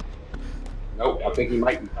leaving. Nope, I think he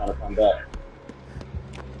might be trying to come back.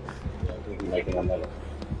 Yeah, I think he's making another.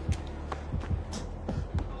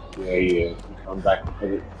 Yeah, he is. He's coming back to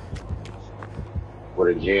it.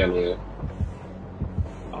 Where the jam is.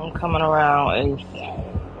 I'm coming around Ace.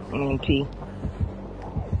 I mean P.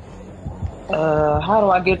 How do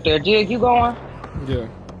I get there? Jig, you going? yeah.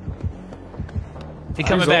 He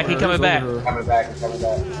coming back. He coming back. Coming back, coming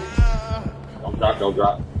back. Don't drop, don't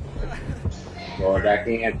drop. Going back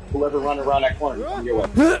in. Whoever run around that corner, come your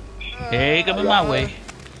way. Hey, he coming my way.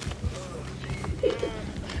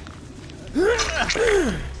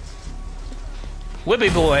 Whippy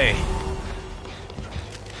boy.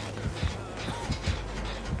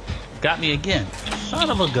 Got me again. Son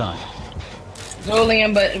of a gun.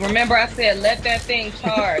 Julian, but remember I said let that thing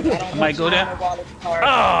charge. I don't Might go want you down. to while it's charged.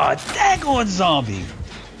 Oh, daggone zombie.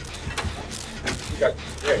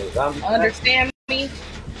 Understand me?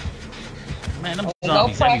 Man, them Go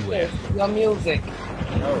zombies practice everywhere. your music.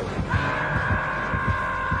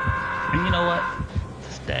 And you know what?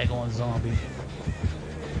 This daggone zombie.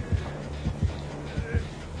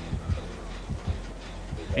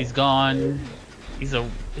 He's gone. He's a,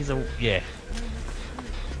 yeah.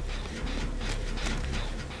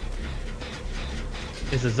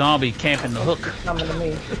 There's a zombie camping the hook. Coming to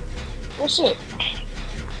me. Well, shit.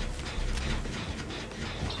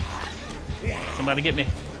 Somebody get me.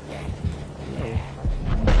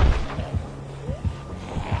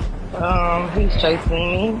 He's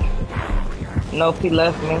chasing me. Nope, he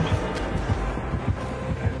left me.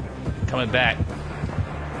 Coming back.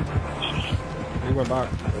 He went back.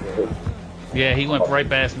 Yeah, he went right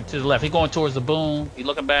past me to the left. He going towards the boom. He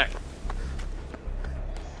looking back.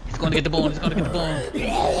 He's going to get the boom. He's going to get the boom.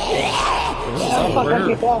 Over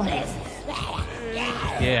here.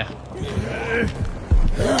 Yeah.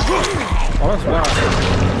 Oh, that's wild.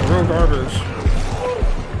 Real garbage.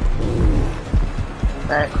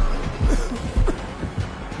 Right.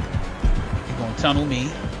 He's going to tunnel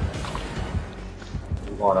me.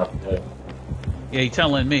 We're going up there. Yeah, he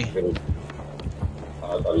tunneling me. I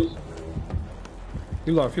thought he's...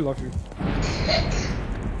 He left you.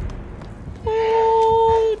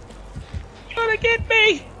 Ooh, gonna get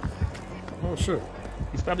me. Oh shit.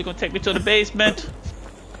 He's probably gonna take me to the basement.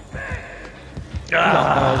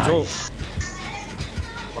 Joe.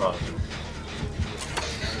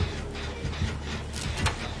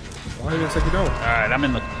 Why didn't take you down? Alright,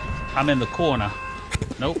 I'm in the corner.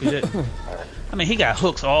 Nope, he didn't. I mean, he got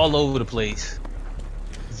hooks all over the place.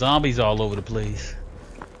 Zombies all over the place.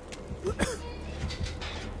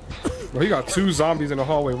 Well, he got 2 zombies in the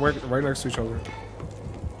hallway right next to each other.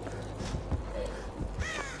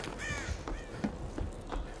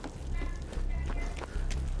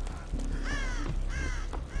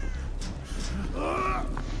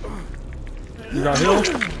 You got healed?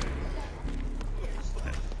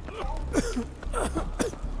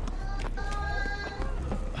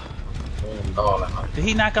 Did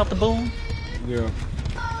he knock out the boom? Yeah.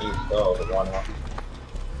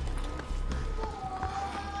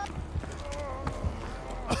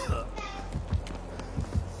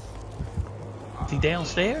 Is he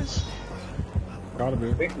downstairs? Gotta be.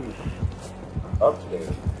 I think he's upstairs.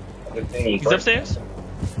 I just seen him He's break upstairs?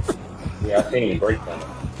 something. Yeah, I seen him break something.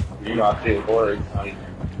 You know, I see his word.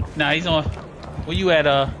 Nah, he's on. Where you at,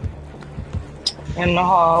 In the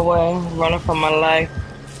hallway, running for my life.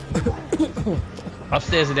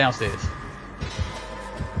 upstairs or downstairs?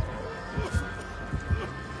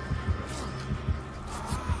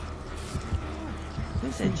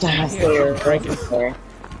 Where's that Downstairs. Breaking.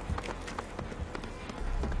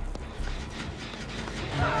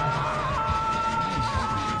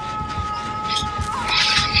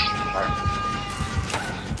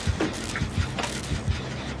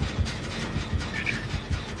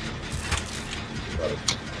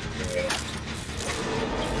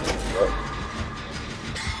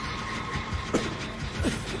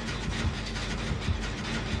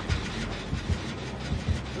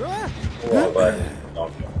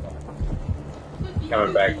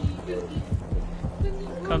 Coming back.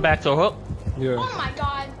 Coming back to a hook? Yeah. Oh my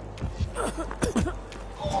god.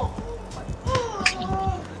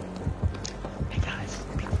 Hey guys,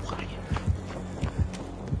 be quiet.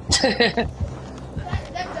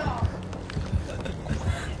 That dog.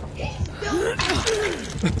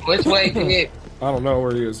 Which way to get? I don't know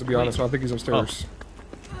where he is, to be honest. I think he's upstairs.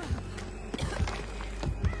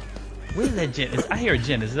 Where's that gen? I hear a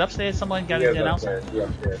gen. Is it upstairs? Someone got a gen outside? He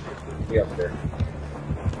upstairs. He upstairs.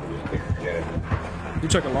 You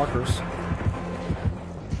checking lockers?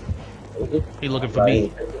 He looking for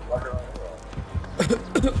me.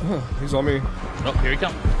 He's on me. Oh, here he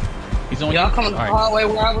come. He's on. Y'all coming to the All right. hallway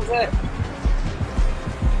where I was at?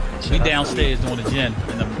 We downstairs doing the gen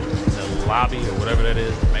in the lobby or whatever that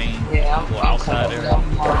is, the main Yeah, little outside coming area. down.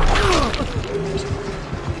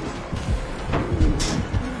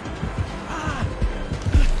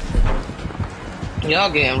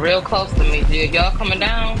 Y'all getting real close to me, dude. Y'all coming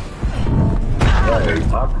down?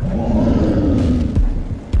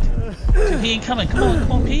 Dude, he ain't coming.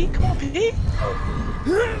 Come on, Pete. Come on, Pete. He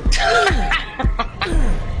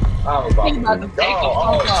about to take a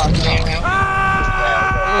phone call, man.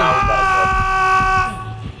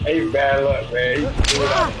 Hey, bad luck, man.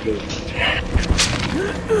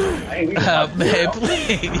 Man,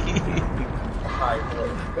 please.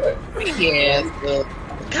 Yes,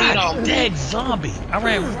 God dang zombie. I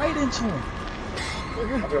ran right into him.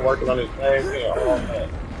 I've been working on this same thing all day.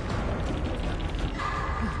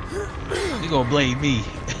 You gonna blame me.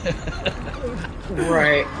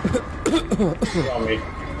 right.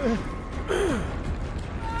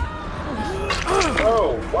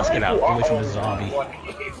 Oh, Let's get out away from the zombie.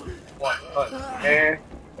 Man,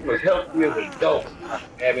 I'm as healthy as a dope.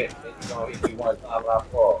 Damn it. You gonna hit me one time and I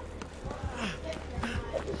fall.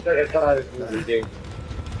 That's the second time this is ridiculous.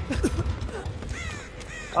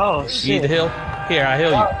 Oh, You need shit. the hill? Here, I heal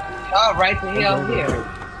you. Y'all right the hell here.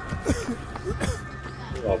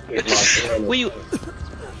 You gonna kick my tail. Will you?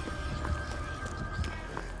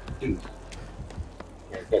 Dude.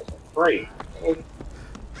 Can't catch some prey.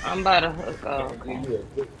 I'm about to hook up.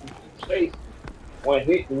 One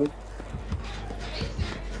hit me.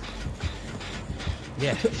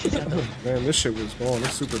 Yeah. Man, this shit was going.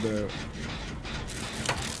 It's super bad.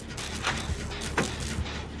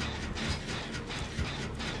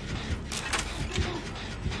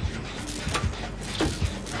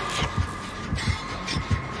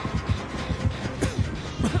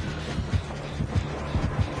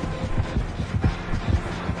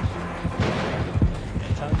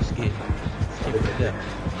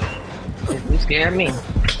 You scared me.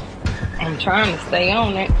 I'm trying to stay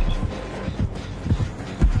on it.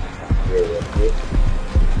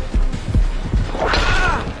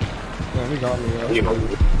 Man, he got me. You know,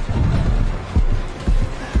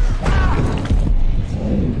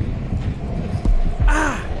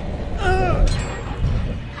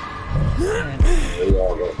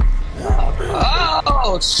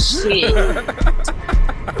 Oh shit!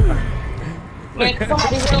 Man,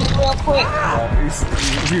 somebody help me real quick.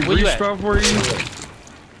 He Where you reached at? out for you.